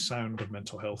 what is the sound of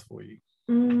mental health for you?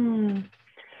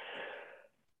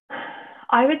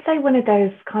 I would say one of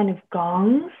those kind of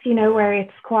gongs, you know, where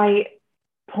it's quite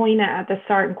poignant at the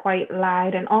start and quite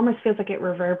loud, and almost feels like it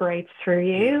reverberates through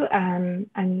you,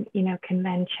 and you know, can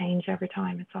then change over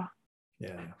time as well.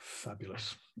 Yeah,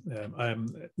 fabulous.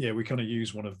 We kind of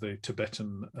use one of the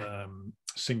Tibetan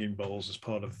singing bowls as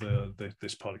part of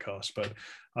this podcast, but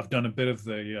I've done a bit of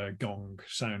the gong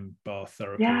sound bath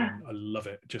therapy, and I love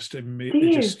it.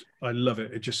 I love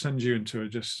it. It just sends you into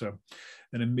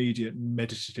an immediate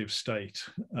meditative state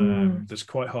that's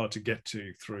quite hard to get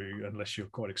to through unless you're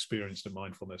quite experienced in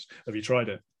mindfulness. Have you tried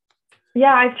it?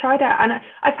 Yeah, I've tried it, and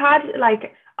I've had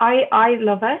like I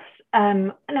love it.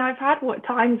 And I've had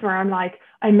times where I'm like,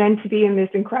 I'm meant to be in this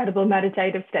incredible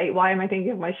meditative state. Why am I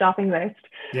thinking of my shopping list?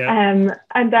 Yeah.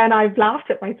 And then I've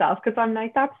laughed at myself because I'm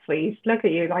like, that's sweet. Look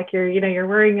at you, like you're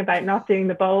worrying about not doing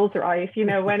the bowls right, you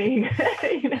know, when you,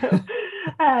 you know.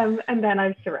 And then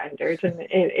I've surrendered, and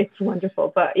it's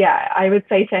wonderful. But yeah, I would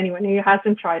say to anyone who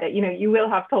hasn't tried it, you know, you will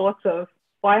have thoughts of,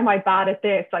 why am I bad at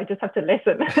this? I just have to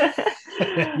listen.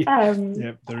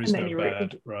 There is no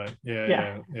bad, right?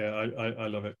 Yeah. I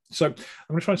love it. So I'm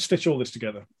going to try and stitch all this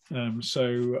together.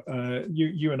 You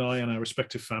and I and our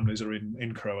respective families are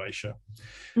in Croatia,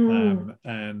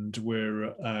 and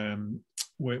we're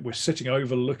sitting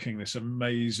overlooking this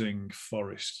amazing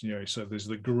forest. You know, so there's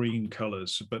the green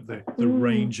colours, but the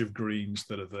range of greens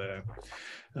that are there.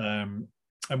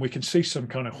 And we can see some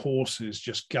kind of horses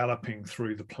just galloping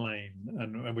through the plain,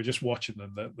 and we're just watching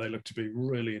them. They look to be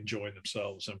really enjoying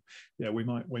themselves. And yeah, we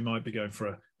might be going for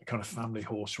a kind of family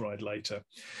horse ride later.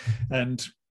 And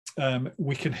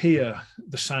we can hear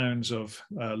the sounds of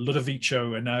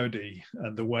Ludovico Einaudi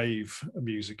and the wave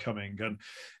music coming, and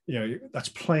you know, that's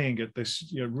playing at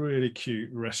this, you know, really cute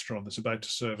restaurant that's about to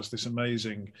serve us this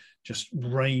amazing just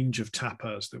range of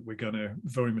tapas that we're going to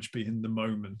very much be in the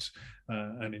moment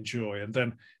and enjoy. And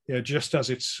then, you know, just as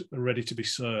it's ready to be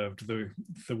served, the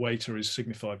waiter is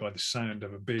signified by the sound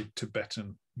of a big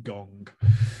Tibetan gong,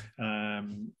 I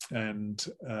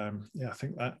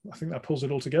think that pulls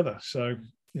it all together. So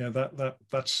yeah,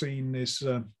 that scene is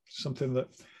something that,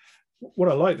 what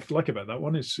I like about that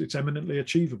one is it's eminently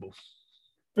achievable.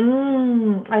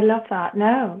 I love that.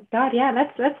 No, God, yeah,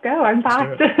 let's go. I'm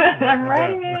packed. I'm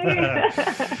ready.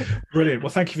 Brilliant. Well,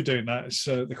 thank you for doing that. It's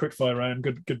the quick fire round.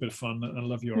 Good bit of fun. I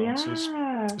love your answers.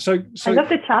 So I love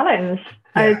the challenge.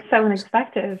 Yeah. It's so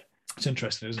unexpected. It's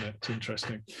interesting, isn't it? It's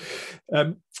interesting.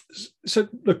 So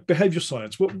look, behavioral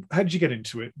science. How did you get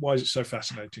into it? Why is it so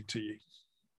fascinating to you?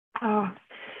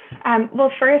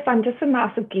 Well, first, I'm just a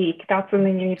massive geek. That's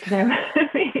something you need to know.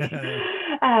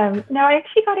 No, I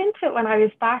actually got into it when I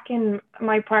was back in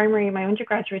my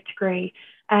undergraduate degree.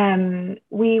 I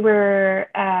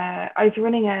was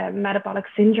running a metabolic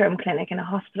syndrome clinic in a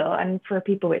hospital, and for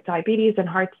people with diabetes and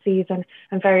heart disease and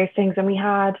various things. And we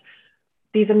had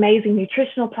these amazing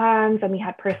nutritional plans, and we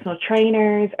had personal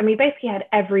trainers, and we basically had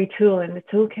every tool in the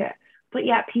toolkit. But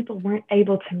yet people weren't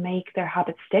able to make their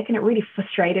habits stick, and it really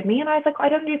frustrated me. And I was like, I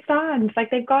don't understand.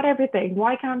 Like, they've got everything.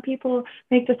 Why can't people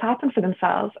make this happen for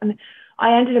themselves? And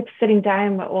I ended up sitting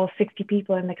down with all 60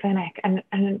 people in the clinic and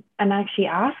actually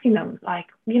asking them, like,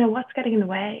 you know, what's getting in the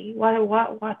way? Why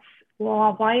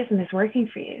isn't this working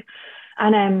for you?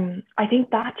 And I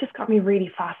think that just got me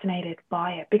really fascinated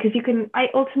by it, because I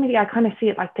kind of see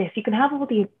it like this. You can have all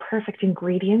the perfect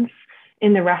ingredients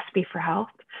in the recipe for health.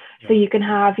 So you can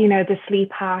have, you know, the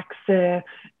sleep hacks, the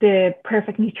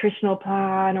perfect nutritional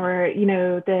plan, or, you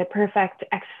know, the perfect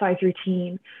exercise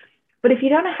routine. But if you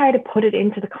don't know how to put it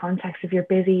into the context of your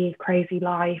busy, crazy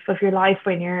life, of your life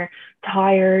when you're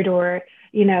tired, or,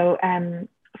 you know,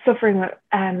 suffering with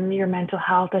your mental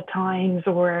health at times,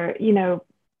 or, you know,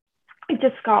 you've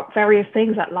just got various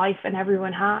things that life and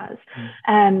everyone has,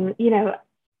 you know,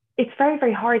 it's very,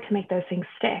 very hard to make those things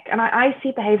stick. And I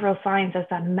see behavioral science as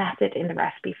that method in the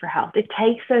recipe for health. It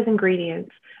takes those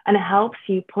ingredients and it helps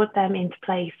you put them into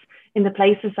place in the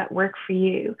places that work for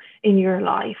you in your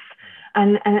life.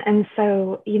 And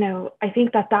so, you know, I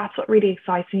think that that's what really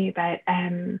excites me about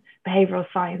behavioral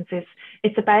science. Is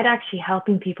it's about actually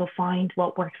helping people find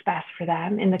what works best for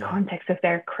them in the context of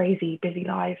their crazy busy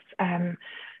lives.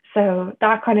 So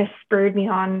that kind of spurred me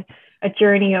on a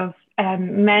journey of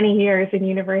many years in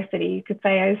university. You could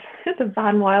say I was the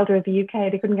Van Wilder of the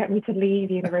UK. They couldn't get me to leave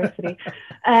university.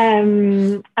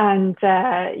 Even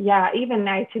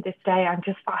now to this day, I'm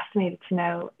just fascinated to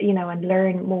know, you know, and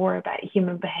learn more about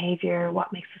human behavior,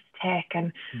 what makes us tick,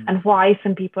 and why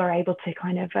some people are able to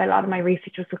kind of, a lot of my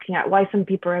research was looking at why some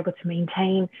people are able to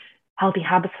maintain healthy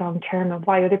habits long term and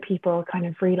why other people kind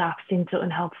of relapse into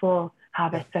unhelpful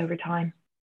habits over time.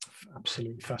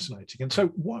 Absolutely fascinating. And so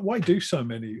why do so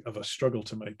many of us struggle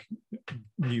to make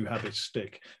new habits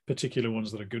stick, particular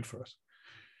ones that are good for us?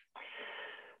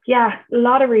 Yeah, a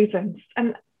lot of reasons.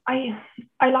 And I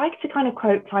like to kind of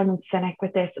quote Simon Sinek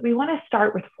with this. We want to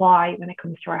start with why when it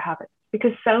comes to our habits,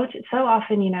 because so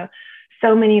often, you know,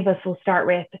 so many of us will start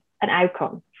with an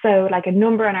outcome. So like a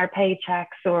number on our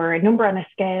paychecks or a number on the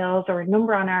scales or a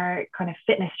number on our kind of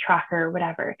fitness tracker or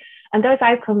whatever. And those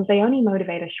outcomes, they only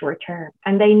motivate us short term.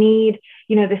 And they need,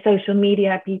 you know, the social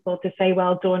media people to say,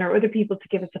 well done, or other people to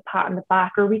give us a pat on the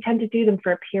back, or we tend to do them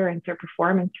for appearance or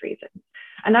performance reasons.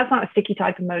 And that's not a sticky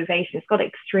type of motivation. It's called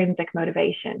extrinsic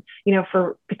motivation, you know,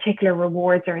 for particular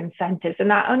rewards or incentives.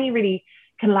 And that only really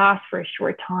can last for a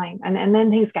short time. And then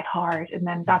things get hard. And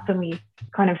then that's when we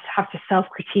kind of have to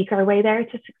self-critique our way there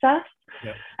to success.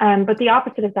 Yeah. But the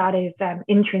opposite of that is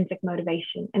intrinsic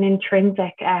motivation. And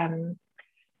intrinsic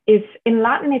is, in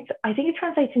Latin, I think it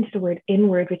translates into the word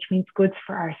inward, which means goods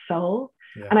for our soul.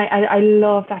 Yeah. And I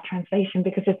love that translation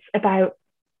because it's about,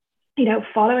 you know,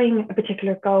 following a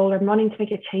particular goal or wanting to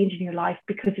make a change in your life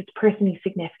because it's personally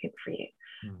significant for you.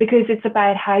 Because it's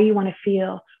about how you want to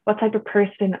feel, what type of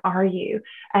person are you,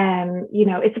 you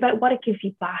know, it's about what it gives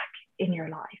you back in your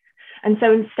life. And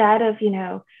so instead of, you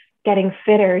know, getting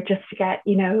fitter just to get,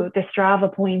 you know, the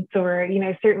Strava points or, you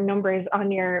know, certain numbers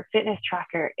on your fitness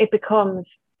tracker, it's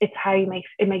how it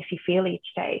makes you feel each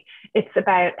day. It's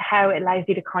about how it allows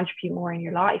you to contribute more in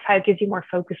your life, how it gives you more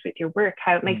focus with your work,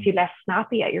 how it makes you less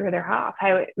snappy at your other half,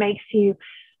 how it makes you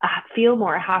feel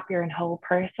more a happier and whole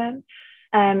person.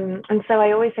 And so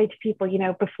I always say to people, you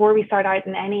know, before we start out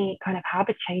in any kind of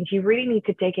habit change, you really need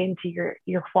to dig into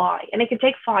your why. And it can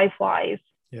take 5 whys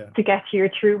to get to your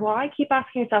true why. Keep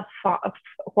asking yourself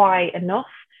why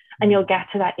enough, and you'll get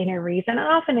to that inner reason. And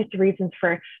often it's reasons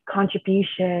for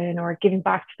contribution or giving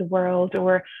back to the world,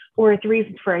 or it's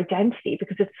reasons for identity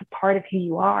because it's a part of who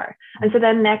you are. And so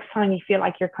then next time you feel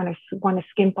like you're kind of want to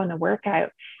skimp on a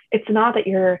workout, it's not that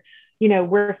you're, you know,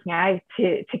 working out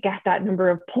to get that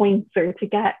number of points or to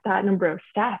get that number of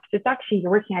steps. It's actually you're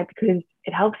working out because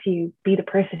it helps you be the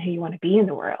person who you want to be in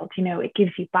the world. You know, it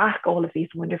gives you back all of these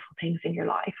wonderful things in your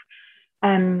life.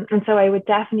 And so I would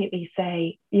definitely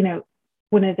say, you know,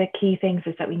 one of the key things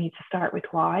is that we need to start with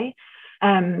why.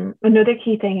 Another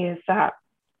key thing is that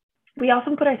we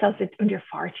often put ourselves under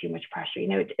far too much pressure. You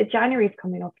know, January is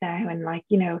coming up now, and like,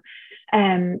 you know,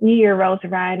 New Year rolls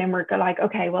around and we're like,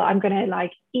 okay, well, I'm going to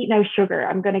like eat no sugar.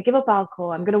 I'm going to give up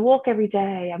alcohol. I'm going to walk every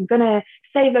day. I'm going to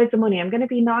save loads of money. I'm going to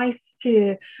be nice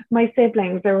to my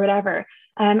siblings or whatever.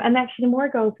 And actually, the more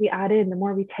goals we add in, the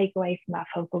more we take away from that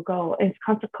focal goal. And it's a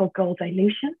concept called goal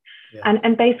dilution. Yeah.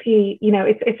 And basically, you know,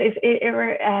 it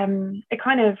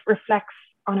kind of reflects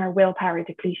on our willpower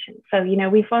depletion. So, you know,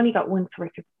 we've only got one source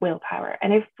of willpower.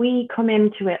 And if we come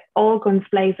into it all guns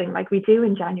blazing, like we do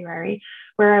in January,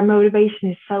 where our motivation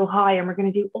is so high and we're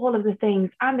going to do all of the things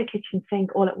and the kitchen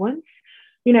sink all at once,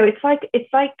 you know, it's like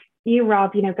you,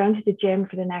 Rob, you know, going to the gym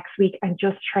for the next week and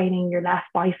just training your left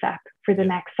bicep for the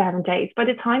next 7 days. By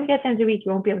the time you get to the end of the week,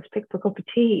 you won't be able to pick up a cup of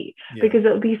tea because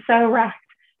it'll be so wrecked.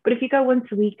 But if you go once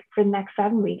a week for the next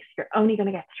 7 weeks, you're only going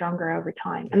to get stronger over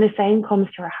time. And the same comes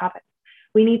to our habits.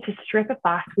 We need to strip it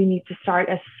back. We need to start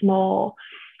as small.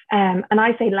 And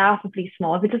I say laughably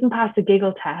small. If it doesn't pass the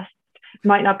giggle test, it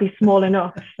might not be small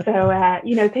enough. So,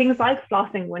 you know, things like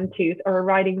flossing one tooth or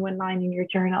writing one line in your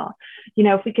journal, you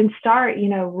know, if we can start, you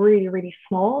know, really, really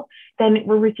small, then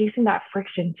we're reducing that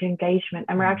friction to engagement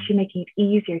and we're actually making it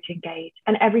easier to engage.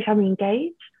 And every time we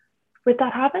engage with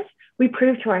that habit, we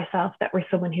prove to ourselves that we're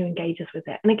someone who engages with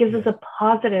it. And it gives us a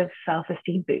positive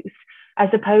self-esteem boost, as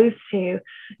opposed to,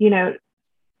 you know,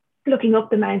 looking up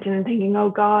the mountain and thinking,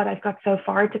 oh God, I've got so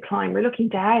far to climb. We're looking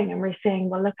down and we're saying,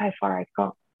 well, look how far I've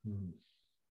got.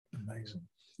 Amazing.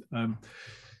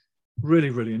 Really,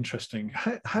 really interesting.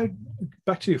 How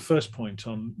back to your first point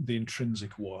on the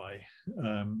intrinsic why,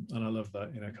 and I love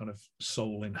that, kind of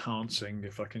soul enhancing,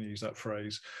 if I can use that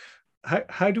phrase.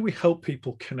 How do we help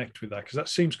people connect with that? Because that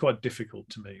seems quite difficult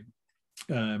to me,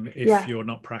 if you're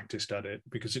not practiced at it,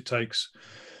 because it takes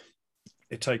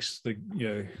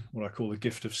the what I call the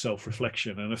gift of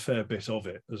self-reflection and a fair bit of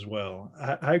it as well.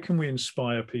 How can we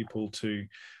inspire people to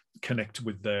connect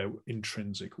with their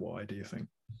intrinsic why, do you think?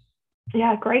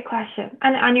 Yeah, great question.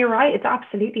 And you're right, it's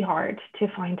absolutely hard to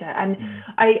find it. And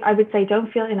I would say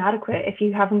don't feel inadequate if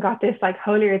you haven't got this like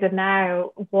holier than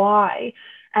now why.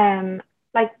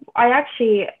 Like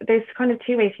there's kind of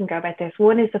two ways you can go about this.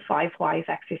 One is the 5 whys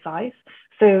exercise.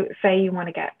 So say you want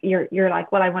to get, you're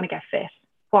like, well, I want to get fit.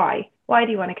 Why? Why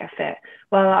do you want to get fit?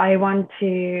 Well, I want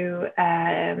to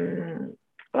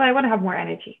have more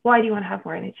energy. Why do you want to have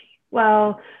more energy?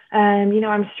 Well,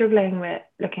 I'm struggling with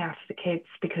looking after the kids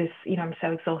because, I'm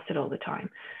so exhausted all the time.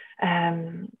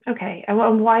 Okay.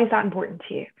 And why is that important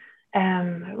to you?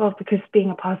 Well, because being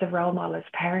a positive role model as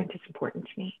a parent is important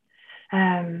to me.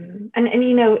 And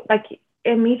like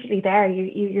immediately there,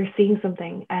 you're seeing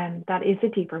something that is a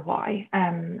deeper why.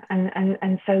 And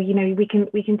so,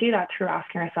 we can do that through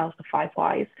asking ourselves the 5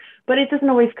 whys, but it doesn't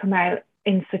always come out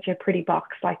in such a pretty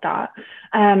box like that.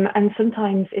 And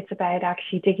sometimes it's about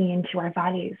actually digging into our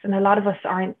values. And a lot of us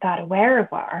aren't that aware of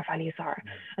what our values are.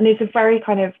 And there's a very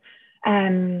kind of,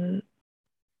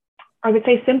 I would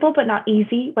say simple but not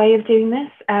easy way of doing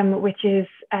this, which is,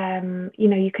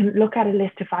 you can look at a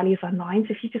list of values online.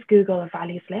 So if you just Google a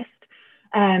values list,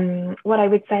 what I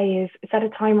would say is set a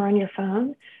timer on your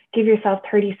phone, give yourself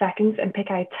 30 seconds and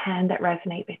pick out 10 that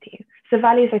resonate with you. So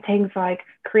values are things like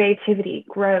creativity,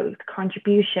 growth,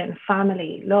 contribution,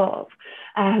 family, love.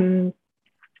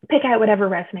 Pick out whatever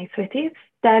resonates with you.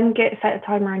 Then set a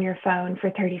timer on your phone for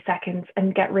 30 seconds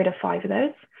and get rid of 5 of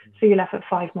those. So you're left with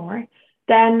 5 more.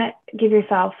 Then give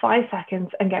yourself 5 seconds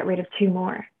and get rid of 2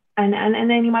 more. And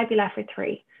then you might be left with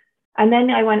 3. And then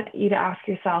I want you to ask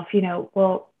yourself,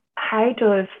 well, how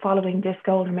does following this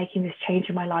goal or making this change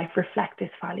in my life reflect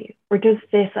this value? Or does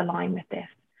this align with this?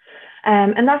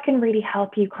 And that can really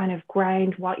help you kind of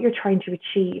ground what you're trying to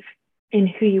achieve in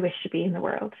who you wish to be in the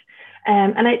world.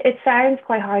 And it sounds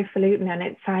quite highfalutin and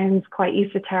it sounds quite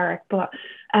esoteric, but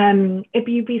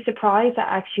you'd be surprised that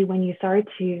actually when you start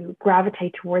to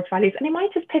gravitate towards values, and you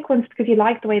might just pick ones because you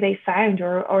like the way they sound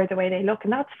or the way they look,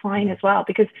 and that's fine as well,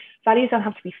 because values don't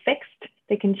have to be fixed.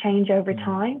 They can change over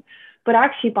time. But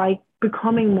actually by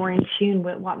becoming more in tune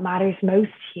with what matters most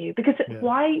to you, because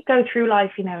why go through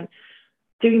life,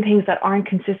 doing things that aren't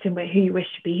consistent with who you wish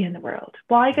to be in the world?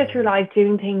 Why go through life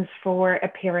doing things for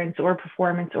appearance or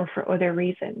performance or for other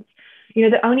reasons?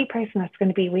 The only person that's going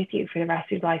to be with you for the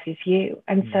rest of your life is you.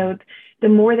 And so the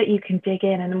more that you can dig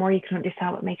in and the more you can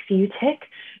understand what makes you tick,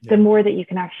 the more that you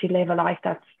can actually live a life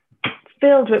that's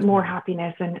filled with more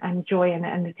happiness and joy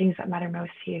and the things that matter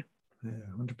most to you. Yeah,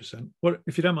 100%. What,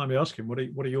 if you don't mind me asking, what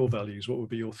are your values? What would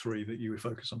be your 3 that you would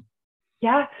focus on?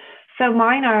 Yeah, so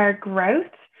mine are growth,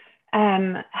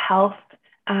 health,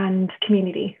 and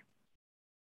community.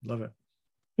 Love it.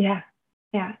 Yeah.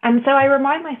 And so I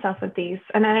remind myself of these,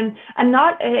 and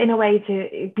not in a way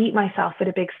to beat myself with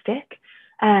a big stick,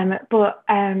 but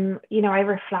I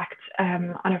reflect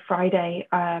on a Friday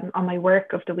on my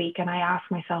work of the week, and I ask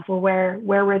myself, well, where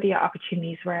were the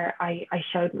opportunities where I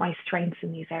showed my strengths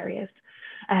in these areas?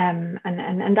 And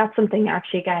that's something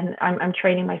actually, again, I'm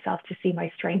training myself to see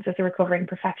my strengths as a recovering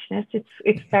perfectionist.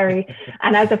 It's very,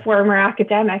 and as a former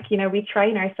academic, we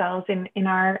train ourselves in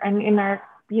our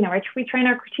we train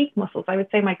our critique muscles. I would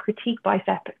say my critique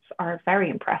biceps are very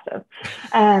impressive,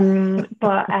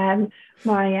 but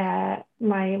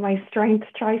my strength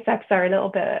triceps are a little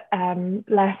bit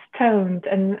less toned,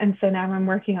 and so now I'm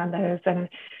working on those, and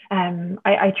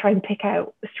I try and pick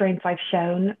out strengths I've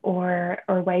shown or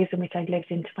ways in which I lived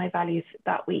into my values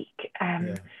that week,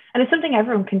 and it's something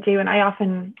everyone can do. And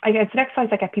it's an exercise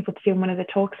I get people to do in one of the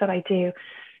talks that I do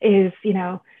is,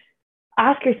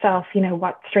 ask yourself,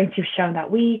 what strengths you've shown that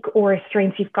week or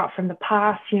strengths you've got from the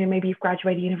past. Maybe you've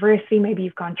graduated university, maybe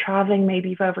you've gone traveling, maybe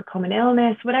you've overcome an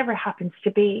illness, whatever it happens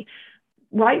to be.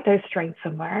 Write those strengths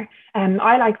somewhere.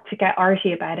 I like to get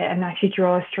arty about it and actually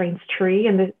draw a strengths tree,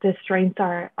 and the strengths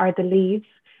are the leads.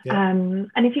 And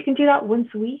if you can do that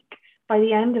once a week, by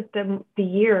the end of the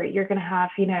year, you're going to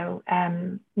have,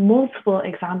 multiple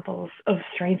examples of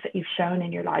strengths that you've shown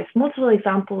in your life, multiple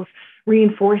examples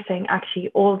reinforcing actually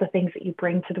all the things that you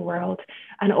bring to the world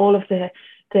and all of the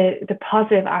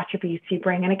positive attributes you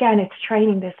bring. And again, it's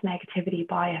training this negativity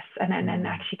bias and then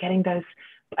actually getting those,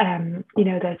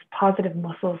 those positive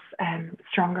muscles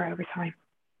stronger over time.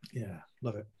 Yeah,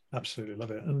 love it. Absolutely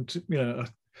love it. And, you know,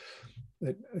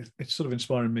 it's sort of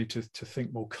inspiring me to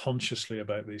think more consciously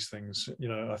about these things. You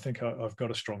know, I think I've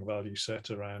got a strong value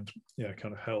set around, you know,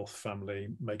 kind of health, family,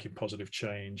 making positive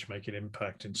change, making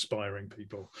impact, inspiring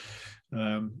people.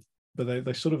 But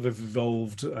they sort of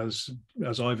evolved as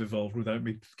I've evolved without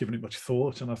me giving it much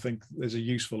thought. And I think there's a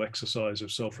useful exercise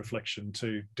of self-reflection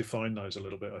to define those a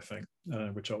little bit, I think,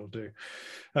 which I will do.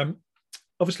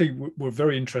 Obviously, we're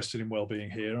very interested in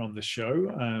well-being here on this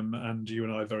show, and you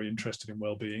and I are very interested in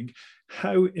well-being.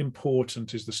 How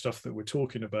important is the stuff that we're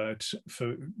talking about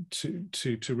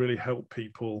to really help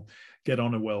people get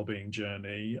on a well-being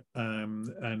journey?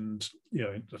 And you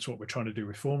know, that's what we're trying to do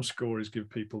with Form Score, is give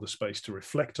people the space to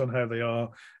reflect on how they are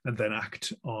and then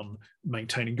act on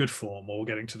maintaining good form, or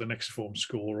getting to the next Form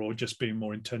Score, or just being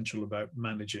more intentional about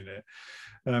managing it.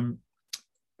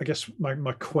 I guess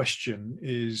my question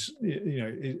is, you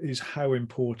know, is how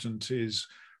important is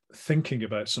thinking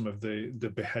about some of the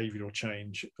behavioural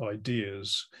change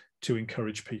ideas to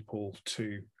encourage people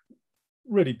to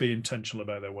really be intentional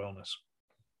about their wellness?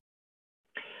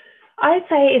 I'd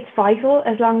say it's vital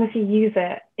as long as you use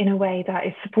it in a way that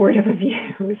is supportive of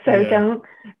you. So yeah.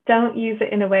 Don't use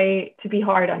it in a way to be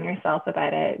hard on yourself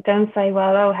about it. Don't say,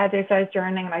 well, oh, Heather says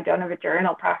journaling and I don't have a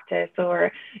journal practice,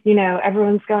 or, you know,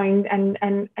 everyone's going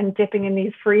and dipping in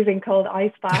these freezing cold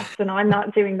ice baths and I'm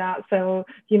not doing that. So,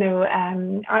 you know,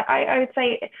 I would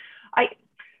say,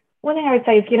 one thing I would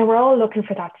say is, you know, we're all looking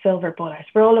for that silver bullet.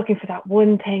 We're all looking for that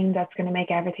one thing that's going to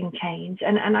make everything change.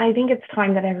 And I think it's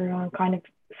time that everyone kind of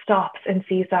stops and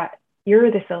sees that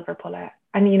you're the silver bullet.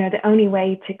 And, you know, the only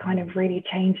way to kind of really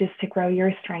change is to grow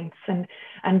your strengths and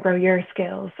grow your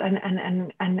skills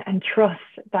and trust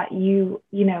that you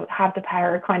know, have the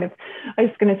power kind of, I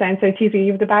was going to sound so cheesy,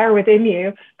 you have the power within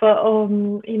you, but,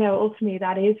 you know, ultimately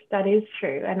that is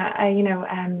true. And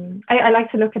I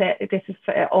like to look at it. This is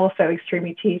also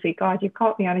extremely cheesy. God, you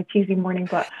caught me on a cheesy morning,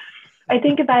 but I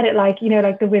think about it like, you know,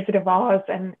 like the Wizard of Oz,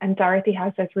 and Dorothy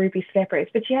has those ruby slippers,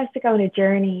 but she has to go on a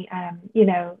journey, you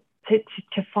know,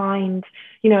 to find,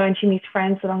 you know, and she meets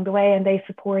friends along the way and they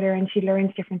support her, and she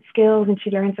learns different skills and she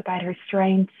learns about her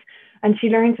strengths and she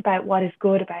learns about what is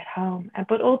good about home.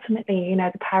 But ultimately, you know,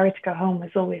 the power to go home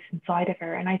is always inside of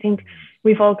her. And I think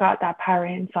we've all got that power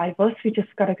inside of us. We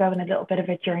just got to go on a little bit of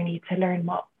a journey to learn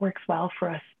what works well for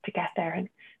us to get there. And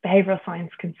behavioral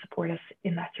science can support us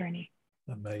in that journey.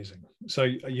 Amazing. So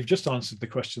you've just answered the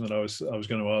question that I was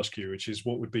going to ask you, which is,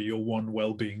 what would be your one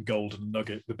well-being golden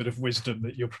nugget, the bit of wisdom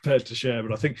that you're prepared to share?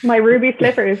 But I think my ruby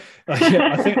slippers.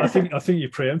 I think you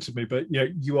preempted me. But yeah,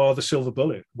 you are the silver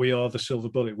bullet. We are the silver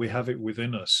bullet. We have it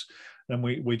within us, and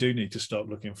we do need to start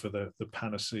looking for the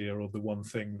panacea, or the one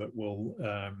thing that will,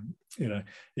 you know,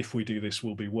 if we do this,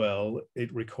 we'll be well.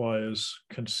 It requires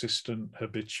consistent,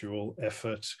 habitual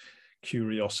effort,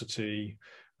 curiosity,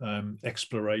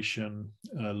 exploration,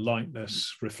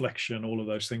 lightness, reflection, all of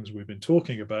those things we've been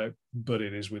talking about, but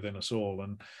it is within us all.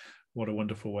 And what a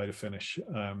wonderful way to finish.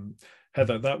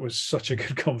 Heather, that was such a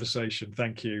good conversation.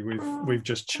 Thank you. We've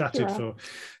just chatted for,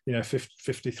 you know,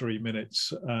 53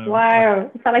 minutes.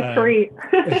 Wow, it felt like 3.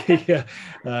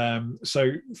 Yeah.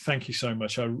 So thank you so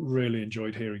much. I really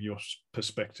enjoyed hearing your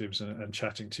perspectives and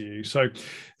chatting to you. So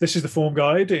this is the Form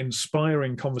Guide,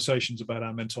 inspiring conversations about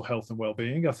our mental health and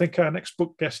well-being. I think our next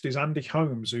book guest is Andy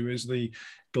Holmes, who is the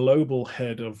global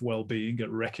head of well-being at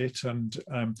Reckitt, and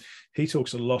he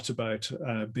talks a lot about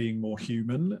being more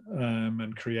human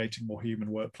and creating more human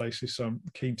workplaces. So I'm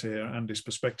keen to hear Andy's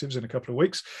perspectives in a couple of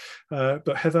weeks.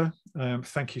 But Heather,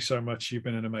 thank you so much. You've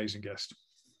been an amazing guest.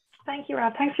 Thank you,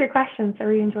 Rob. Thanks for your questions. I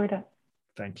really enjoyed it.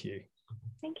 Thank you.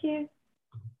 Thank you.